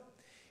South.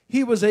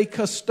 He was a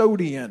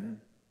custodian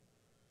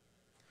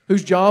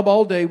whose job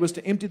all day was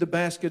to empty the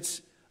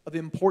baskets of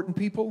important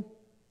people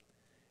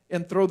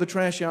and throw the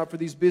trash out for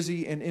these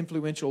busy and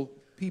influential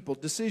people,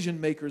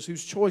 decision makers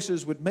whose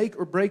choices would make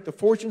or break the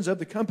fortunes of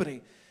the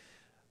company.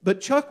 But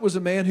Chuck was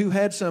a man who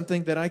had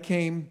something that I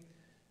came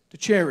to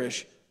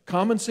cherish,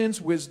 common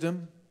sense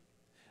wisdom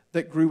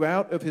that grew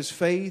out of his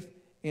faith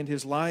and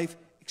his life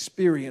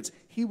experience.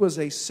 He was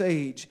a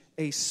sage,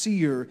 a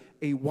seer,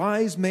 a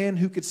wise man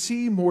who could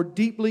see more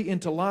deeply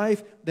into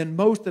life than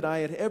most that I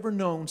had ever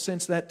known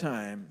since that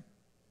time.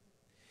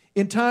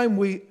 In time,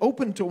 we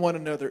opened to one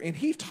another, and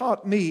he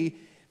taught me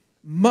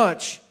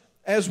much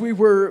as we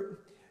were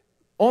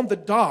on the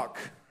dock,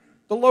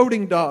 the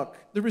loading dock,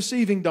 the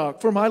receiving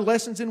dock, for my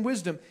lessons in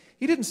wisdom.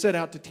 He didn't set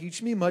out to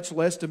teach me, much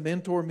less to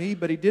mentor me,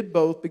 but he did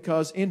both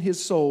because in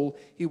his soul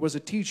he was a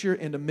teacher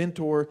and a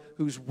mentor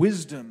whose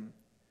wisdom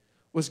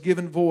was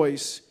given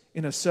voice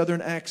in a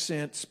southern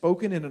accent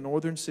spoken in a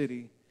northern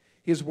city.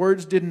 His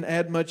words didn't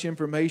add much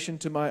information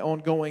to my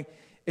ongoing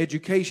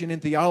education in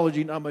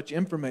theology, not much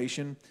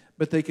information,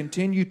 but they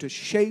continue to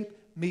shape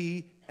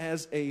me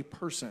as a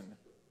person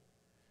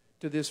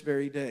to this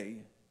very day.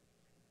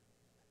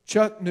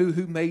 Chuck knew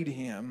who made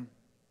him,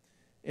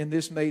 and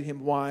this made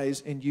him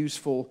wise and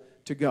useful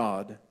to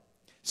God.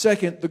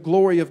 Second, the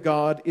glory of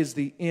God is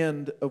the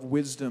end of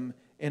wisdom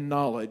and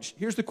knowledge.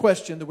 Here's the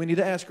question that we need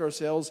to ask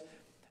ourselves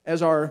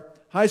as our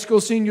high school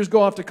seniors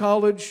go off to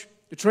college,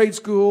 to trade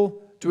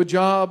school, to a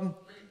job,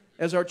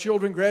 as our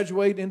children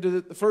graduate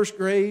into the 1st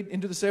grade,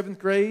 into the 7th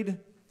grade,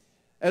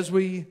 as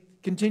we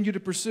continue to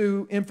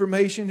pursue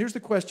information. Here's the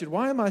question: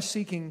 why am I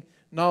seeking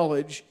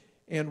knowledge,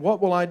 and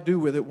what will I do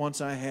with it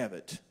once I have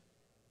it?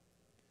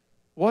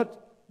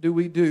 What do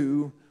we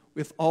do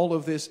with all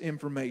of this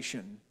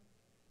information?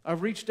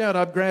 I've reached out,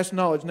 I've grasped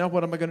knowledge. Now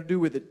what am I going to do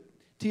with it?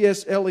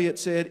 T.S. Eliot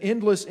said,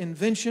 endless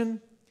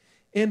invention,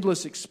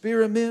 endless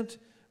experiment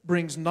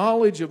brings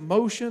knowledge of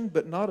motion,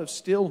 but not of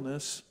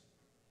stillness.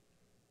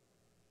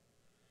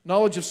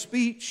 Knowledge of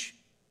speech,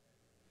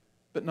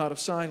 but not of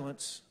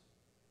silence.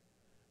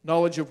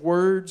 Knowledge of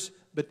words,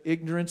 but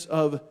ignorance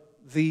of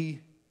the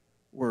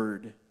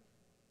Word.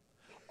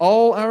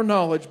 All our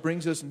knowledge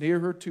brings us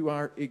nearer to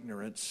our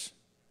ignorance.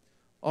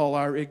 All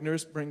our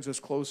ignorance brings us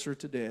closer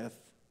to death.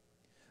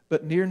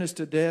 But nearness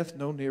to death,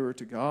 no nearer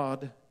to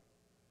God.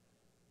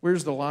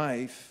 Where's the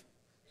life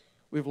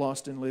we've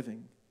lost in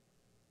living?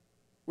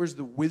 Where's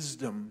the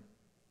wisdom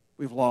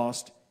we've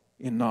lost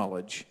in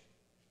knowledge?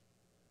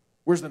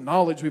 Where's the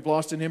knowledge we've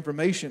lost in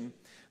information?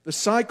 The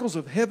cycles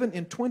of heaven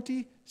in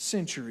 20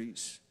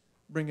 centuries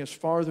bring us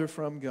farther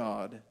from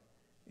God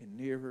and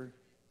nearer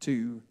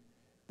to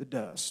the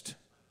dust.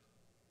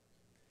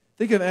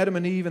 Think of Adam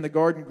and Eve in the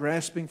garden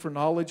grasping for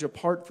knowledge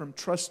apart from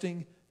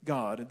trusting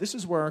God. And this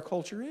is where our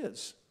culture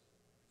is.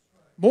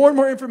 More and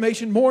more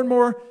information, more and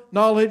more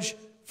knowledge,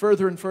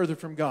 further and further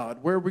from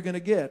God. Where are we going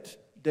to get?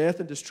 Death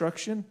and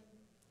destruction?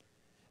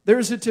 There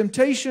is a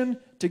temptation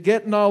to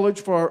get knowledge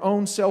for our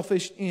own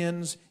selfish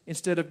ends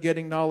instead of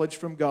getting knowledge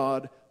from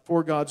God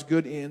for God's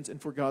good ends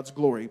and for God's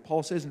glory.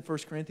 Paul says in 1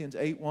 Corinthians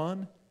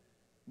 8:1,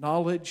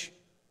 knowledge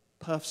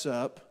puffs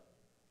up,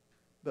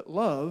 but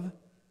love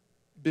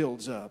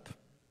builds up.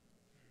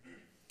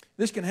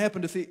 This can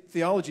happen to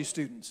theology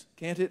students,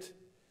 can't it?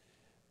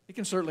 It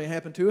can certainly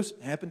happen to us.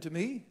 It happened to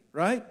me,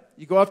 right?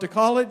 You go off to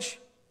college,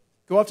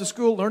 go off to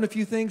school, learn a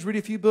few things, read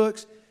a few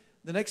books.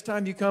 The next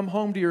time you come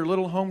home to your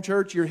little home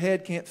church, your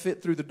head can't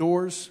fit through the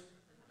doors.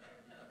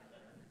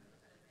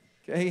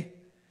 Okay?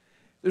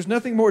 There's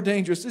nothing more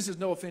dangerous. This is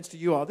no offense to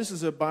you all. This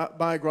is a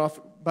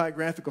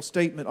biographical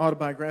statement,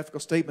 autobiographical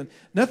statement.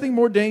 Nothing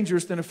more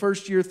dangerous than a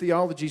first-year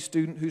theology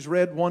student who's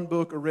read one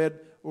book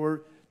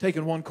or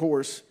taken one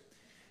course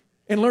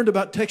and learned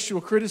about textual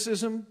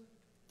criticism,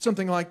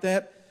 something like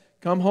that.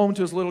 Come home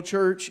to his little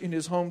church in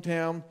his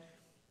hometown,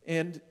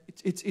 and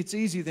it's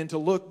easy then to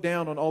look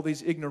down on all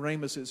these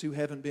ignoramuses who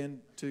haven't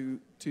been to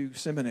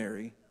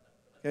seminary.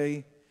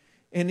 Okay?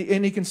 And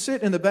he can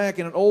sit in the back,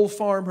 and an old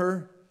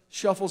farmer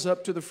shuffles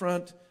up to the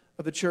front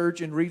of the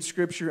church and reads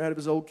scripture out of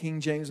his old King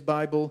James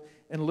Bible,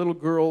 and a little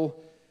girl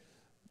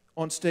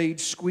on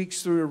stage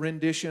squeaks through a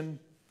rendition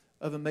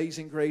of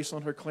Amazing Grace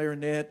on her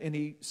clarinet, and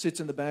he sits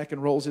in the back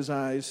and rolls his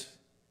eyes.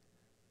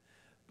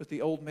 But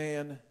the old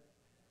man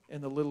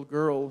and the little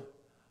girl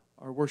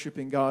are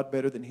worshiping God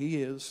better than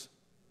he is.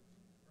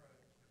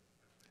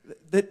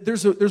 that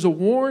there's a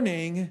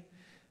warning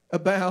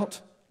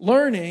about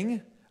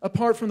learning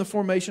apart from the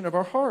formation of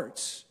our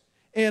hearts.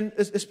 And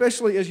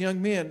especially as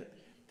young men,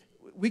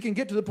 we can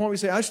get to the point where we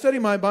say, I study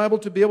my Bible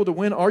to be able to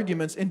win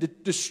arguments and to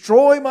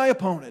destroy my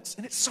opponents.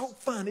 And it's so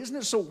fun. Isn't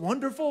it so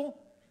wonderful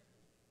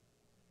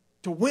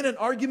to win an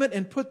argument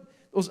and put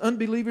those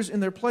unbelievers in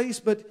their place?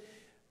 But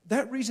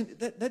that reason,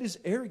 that is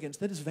arrogance.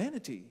 That is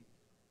vanity.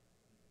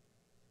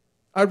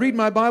 I read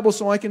my Bible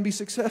so I can be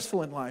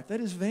successful in life.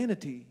 That is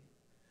vanity.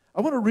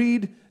 I want to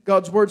read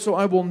God's Word so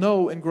I will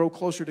know and grow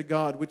closer to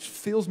God, which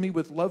fills me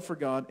with love for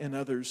God and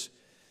others.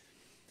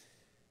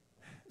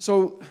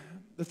 So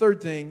the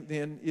third thing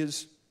then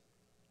is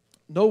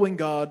knowing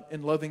God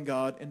and loving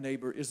God and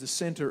neighbor is the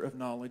center of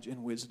knowledge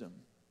and wisdom.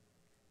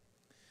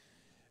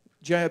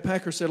 J.I.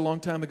 Packer said a long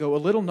time ago, a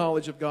little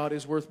knowledge of God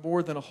is worth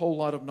more than a whole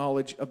lot of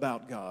knowledge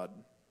about God.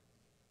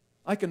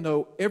 I can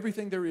know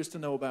everything there is to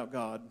know about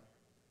God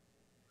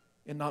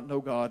and not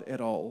know God at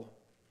all.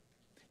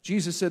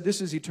 Jesus said,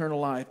 this is eternal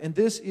life, and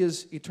this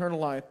is eternal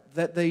life,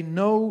 that they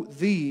know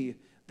Thee,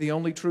 the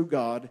only true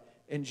God,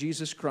 and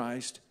Jesus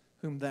Christ,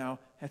 whom Thou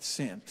hast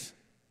sent.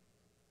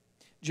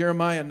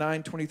 Jeremiah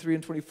 9:23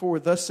 and 24,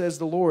 thus says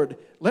the Lord,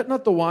 let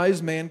not the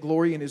wise man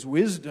glory in his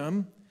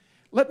wisdom,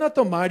 let not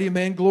the mighty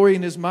man glory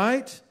in his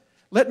might,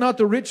 let not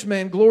the rich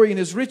man glory in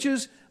his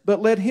riches,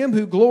 but let him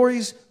who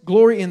glories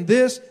glory in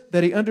this,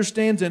 that he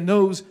understands and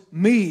knows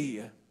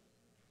me.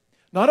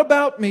 Not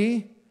about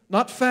me,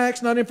 not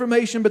facts, not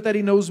information, but that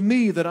he knows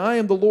me, that I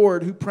am the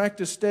Lord who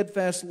practice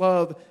steadfast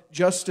love,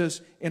 justice,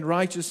 and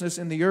righteousness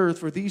in the earth.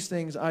 For these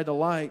things I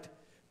delight,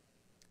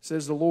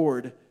 says the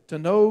Lord, to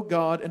know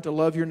God and to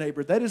love your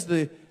neighbor. That is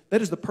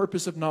the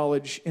purpose of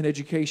knowledge and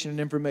education and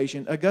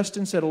information.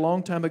 Augustine said a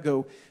long time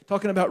ago,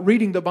 talking about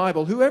reading the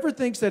Bible, whoever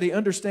thinks that he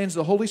understands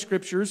the Holy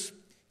Scriptures,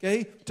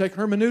 okay, take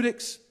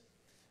hermeneutics,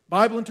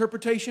 Bible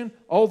interpretation,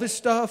 all this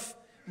stuff,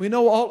 we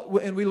know all,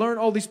 and we learn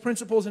all these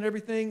principles and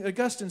everything.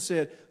 Augustine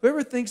said,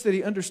 whoever thinks that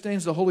he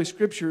understands the Holy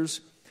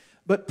Scriptures,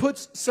 but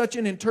puts such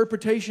an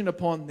interpretation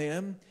upon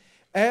them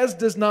as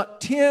does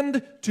not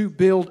tend to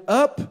build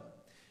up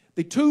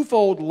the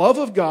twofold love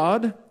of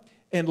God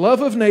and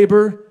love of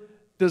neighbor,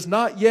 does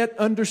not yet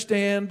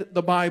understand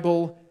the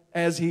Bible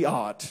as he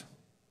ought.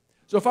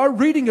 So if our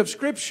reading of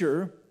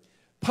Scripture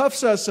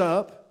puffs us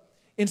up,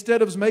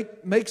 instead of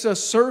makes us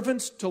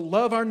servants to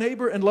love our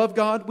neighbor and love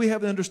God, we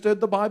haven't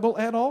understood the Bible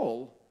at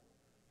all.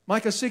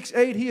 Micah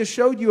 6:8, He has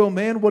showed you, O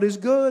man, what is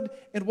good,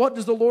 and what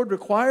does the Lord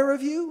require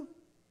of you?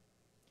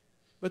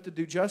 But to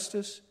do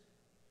justice,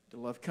 to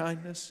love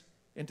kindness,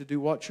 and to do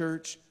what,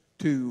 church?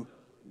 To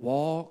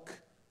walk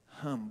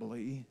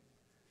humbly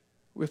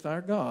with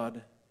our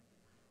God.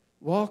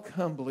 Walk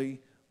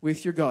humbly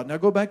with your God. Now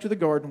go back to the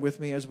garden with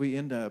me as we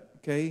end up,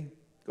 okay?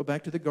 Go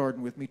back to the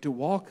garden with me. To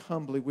walk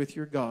humbly with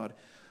your God.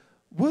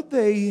 Would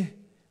they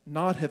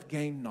not have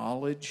gained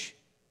knowledge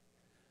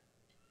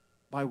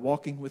by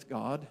walking with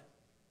God?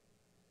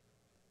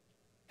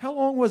 How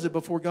long was it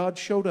before God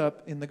showed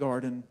up in the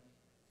garden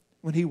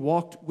when He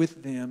walked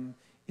with them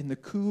in the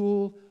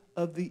cool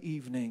of the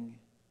evening?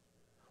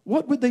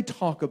 What would they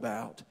talk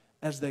about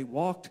as they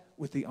walked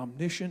with the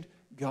omniscient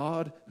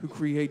God who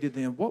created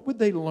them? What would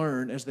they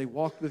learn as they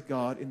walked with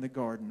God in the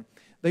garden?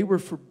 They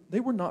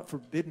were not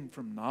forbidden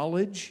from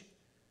knowledge.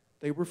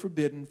 They were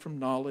forbidden from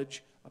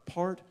knowledge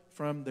apart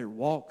from their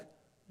walk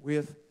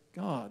with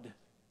God.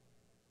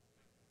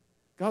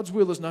 God's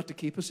will is not to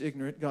keep us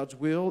ignorant. God's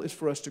will is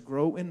for us to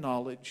grow in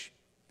knowledge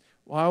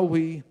while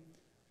we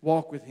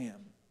walk with Him.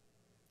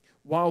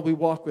 While we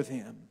walk with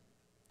Him.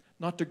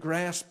 Not to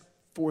grasp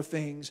for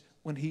things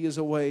when He is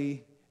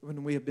away,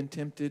 when we have been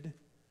tempted.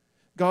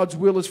 God's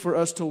will is for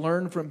us to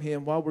learn from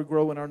Him while we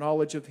grow in our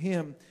knowledge of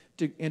Him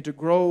and to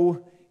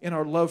grow in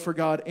our love for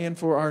God and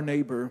for our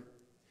neighbor.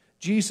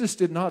 Jesus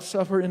did not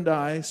suffer and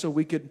die so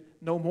we could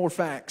know more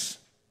facts,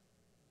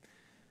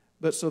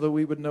 but so that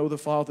we would know the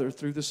Father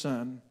through the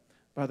Son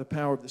by the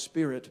power of the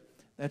Spirit.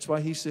 That's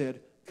why He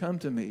said, come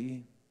to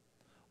me,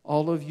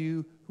 all of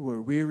you who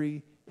are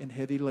weary and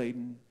heavy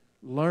laden,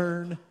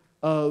 learn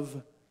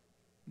of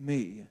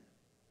me.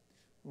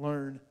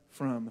 Learn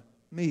from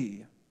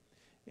me,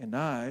 and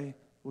I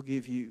will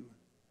give you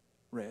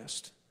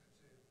rest.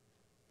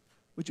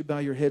 Would you bow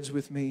your heads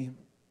with me?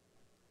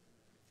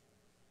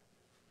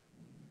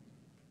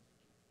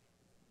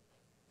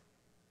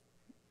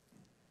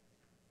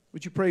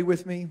 Would you pray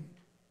with me?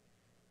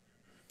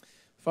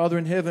 Father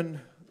in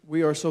heaven,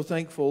 we are so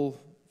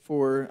thankful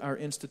for our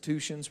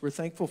institutions. We're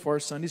thankful for our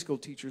Sunday school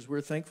teachers.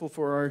 We're thankful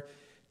for our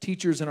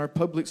teachers in our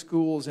public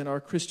schools and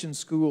our Christian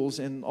schools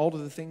and all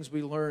of the things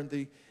we learn,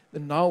 the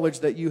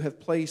knowledge that you have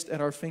placed at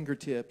our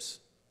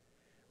fingertips.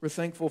 We're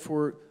thankful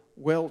for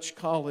Welch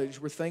College.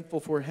 We're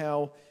thankful for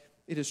how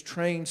it has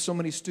trained so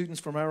many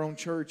students from our own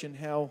church and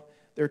how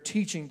they're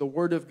teaching the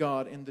Word of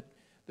God and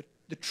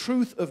the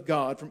truth of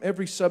God from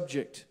every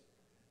subject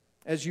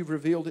as you've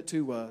revealed it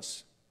to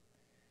us.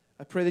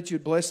 I pray that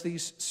you'd bless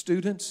these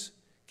students,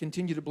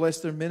 continue to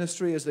bless their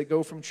ministry as they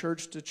go from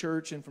church to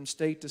church and from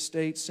state to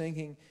state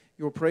singing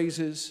your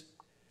praises.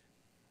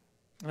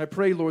 And I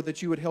pray, Lord,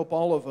 that you would help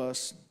all of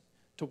us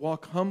to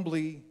walk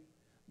humbly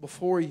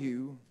before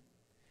you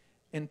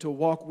and to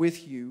walk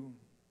with you,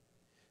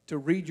 to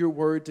read your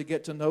word, to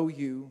get to know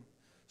you,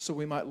 so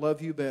we might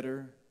love you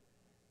better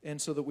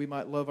and so that we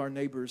might love our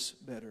neighbors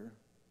better.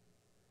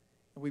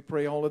 And we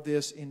pray all of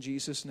this in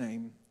Jesus'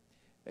 name.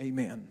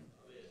 Amen.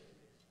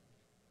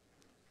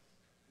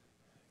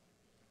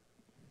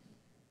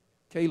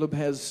 Caleb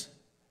has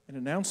an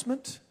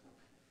announcement.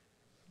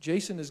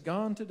 Jason is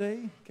gone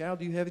today. Cal,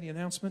 do you have any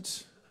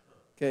announcements?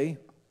 Okay.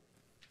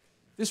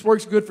 This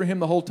works good for him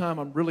the whole time.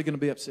 I'm really going to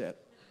be upset.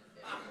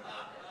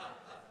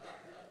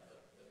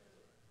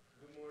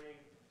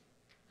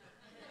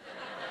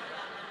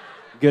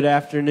 Good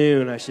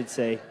afternoon, I should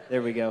say.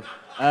 There we go.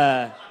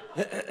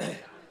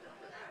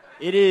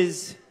 It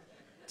is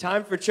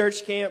time for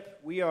church camp.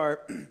 We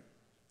are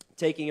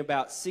taking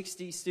about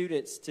 60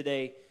 students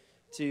today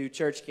to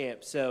church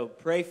camp. So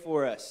pray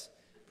for us.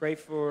 Pray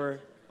for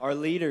our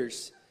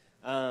leaders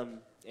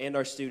and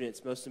our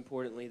students, most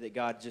importantly, that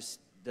God just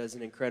does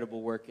an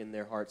incredible work in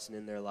their hearts and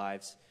in their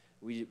lives.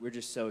 We're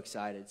just so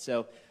excited.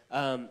 So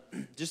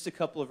just a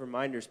couple of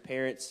reminders,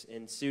 parents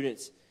and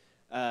students.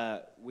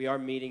 We are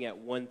meeting at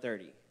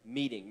 1:30.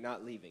 Meeting,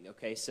 not leaving,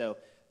 okay? So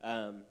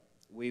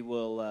we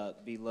will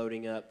be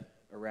loading up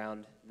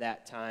around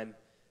that time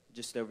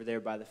just over there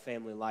by the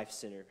Family Life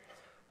Center.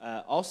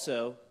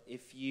 Also,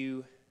 if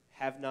you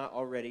have not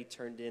already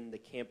turned in the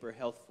camper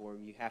health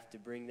form, you have to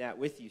bring that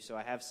with you. So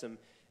I have some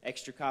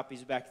extra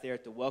copies back there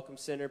at the Welcome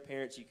Center.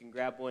 Parents, you can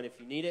grab one if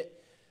you need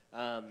it.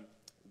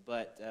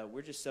 But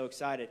we're just so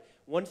excited.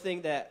 One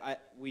thing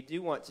that we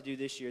do want to do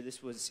this year,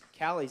 this was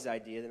Callie's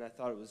idea, and I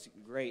thought it was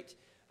great.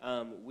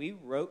 We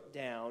wrote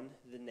down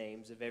the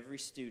names of every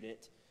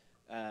student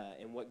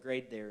and what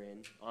grade they're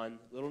in on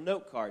little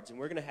note cards. And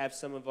we're going to have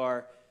some of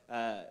our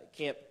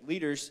camp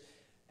leaders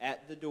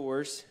at the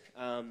doors.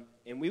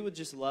 And we would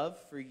just love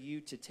for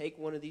you to take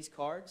one of these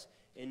cards.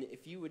 And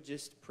if you would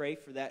just pray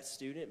for that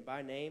student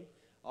by name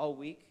all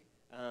week,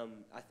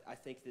 I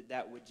think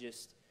that would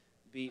just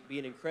be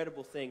an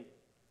incredible thing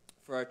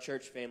for our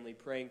church family,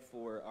 praying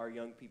for our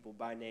young people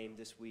by name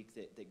this week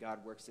that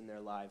God works in their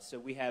lives. So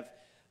we have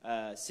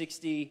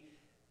 60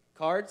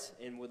 cards,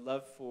 and would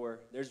love for,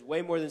 there's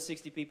way more than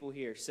 60 people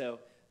here, so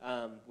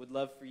would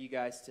love for you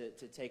guys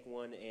to take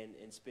one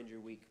and spend your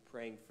week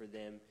praying for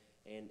them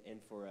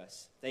and for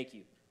us. Thank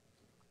you.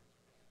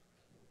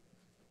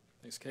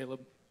 Thanks, Caleb.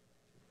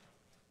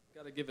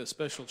 Got to give a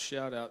special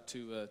shout out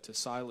to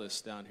Silas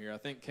down here. I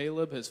think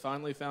Caleb has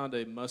finally found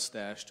a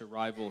mustache to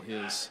rival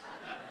his.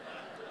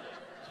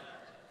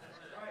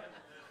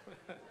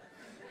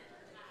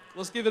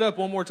 Let's give it up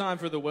one more time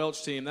for the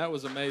Welch team. That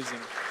was amazing.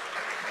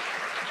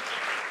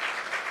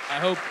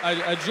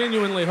 I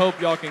genuinely hope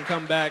y'all can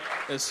come back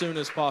as soon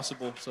as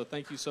possible. So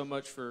thank you so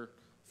much for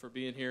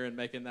being here and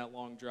making that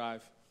long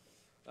drive.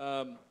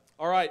 All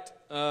right.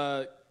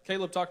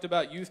 Caleb talked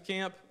about youth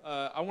camp.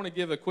 I want to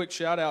give a quick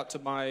shout out to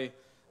my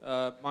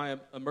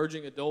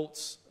emerging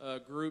adults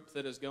group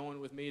that is going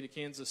with me to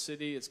Kansas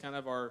City. It's kind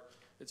of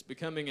it's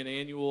becoming an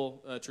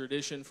annual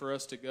tradition for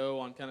us to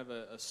go on kind of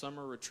a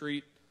summer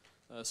retreat.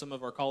 Some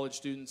of our college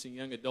students and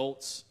young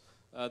adults.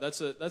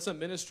 That's a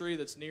ministry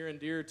that's near and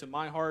dear to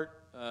my heart,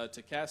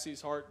 to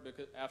Cassie's heart,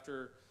 because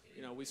after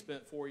we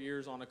spent 4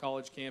 years on a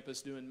college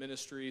campus doing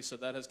ministry, so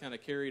that has kind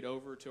of carried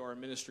over to our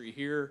ministry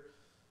here.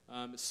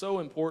 It's so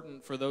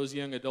important for those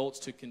young adults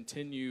to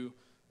continue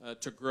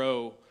to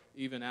grow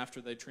even after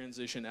they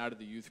transition out of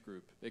the youth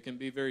group. It can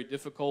be very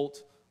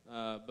difficult,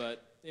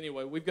 but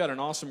anyway, we've got an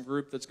awesome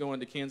group that's going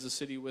to Kansas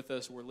City with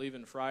us. We're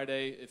leaving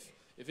Friday.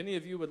 If any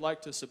of you would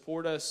like to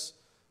support us,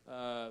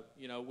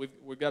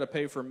 we've got to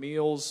pay for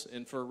meals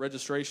and for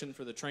registration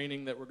for the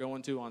training that we're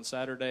going to on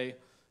Saturday.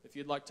 If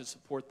you'd like to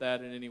support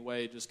that in any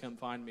way, just come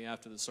find me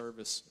after the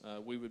service.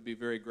 We would be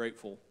very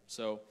grateful.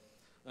 So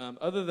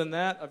other than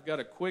that, I've got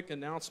a quick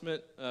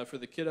announcement for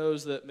the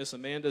kiddos that Miss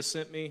Amanda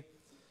sent me.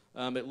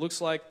 It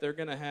looks like they're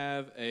going to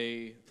have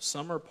a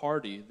summer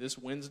party this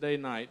Wednesday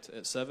night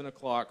at 7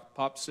 o'clock,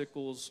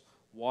 popsicles,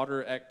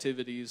 water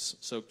activities,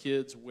 so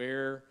kids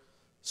wear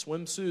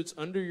swimsuits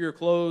under your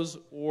clothes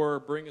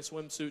or bring a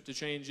swimsuit to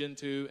change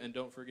into, and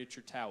don't forget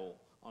your towel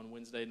on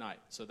Wednesday night.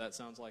 So that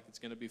sounds like it's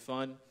going to be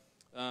fun.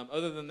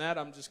 Other than that,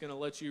 I'm just going to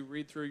let you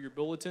read through your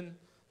bulletin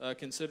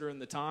considering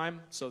the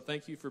time. So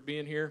thank you for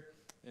being here,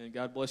 and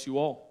God bless you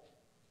all.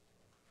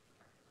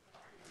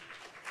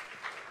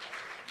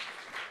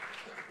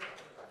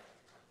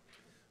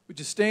 Would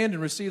you stand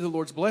and receive the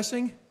Lord's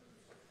blessing?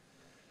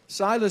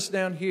 Silas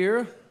down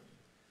here,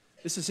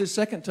 this is his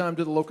second time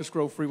to the Locust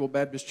Grove Free Will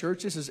Baptist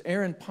Church. This is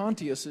Aaron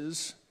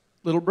Pontius's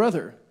little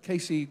brother,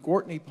 Casey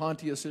Gortney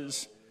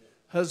Pontius's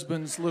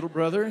husband's little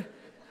brother.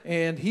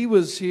 And he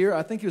was here,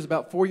 I think he was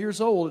about 4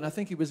 years old, and I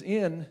think he was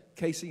in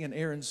Casey and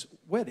Aaron's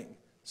wedding.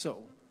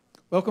 So,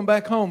 welcome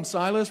back home,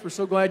 Silas. We're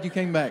so glad you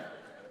came back.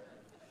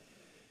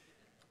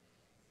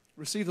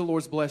 Receive the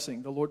Lord's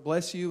blessing. The Lord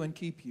bless you and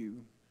keep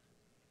you.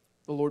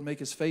 The Lord make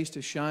his face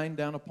to shine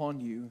down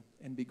upon you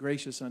and be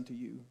gracious unto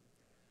you.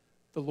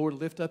 The Lord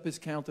lift up his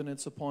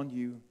countenance upon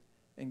you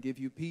and give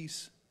you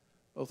peace,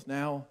 both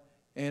now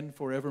and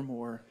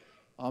forevermore.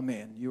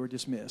 Amen. You are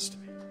dismissed.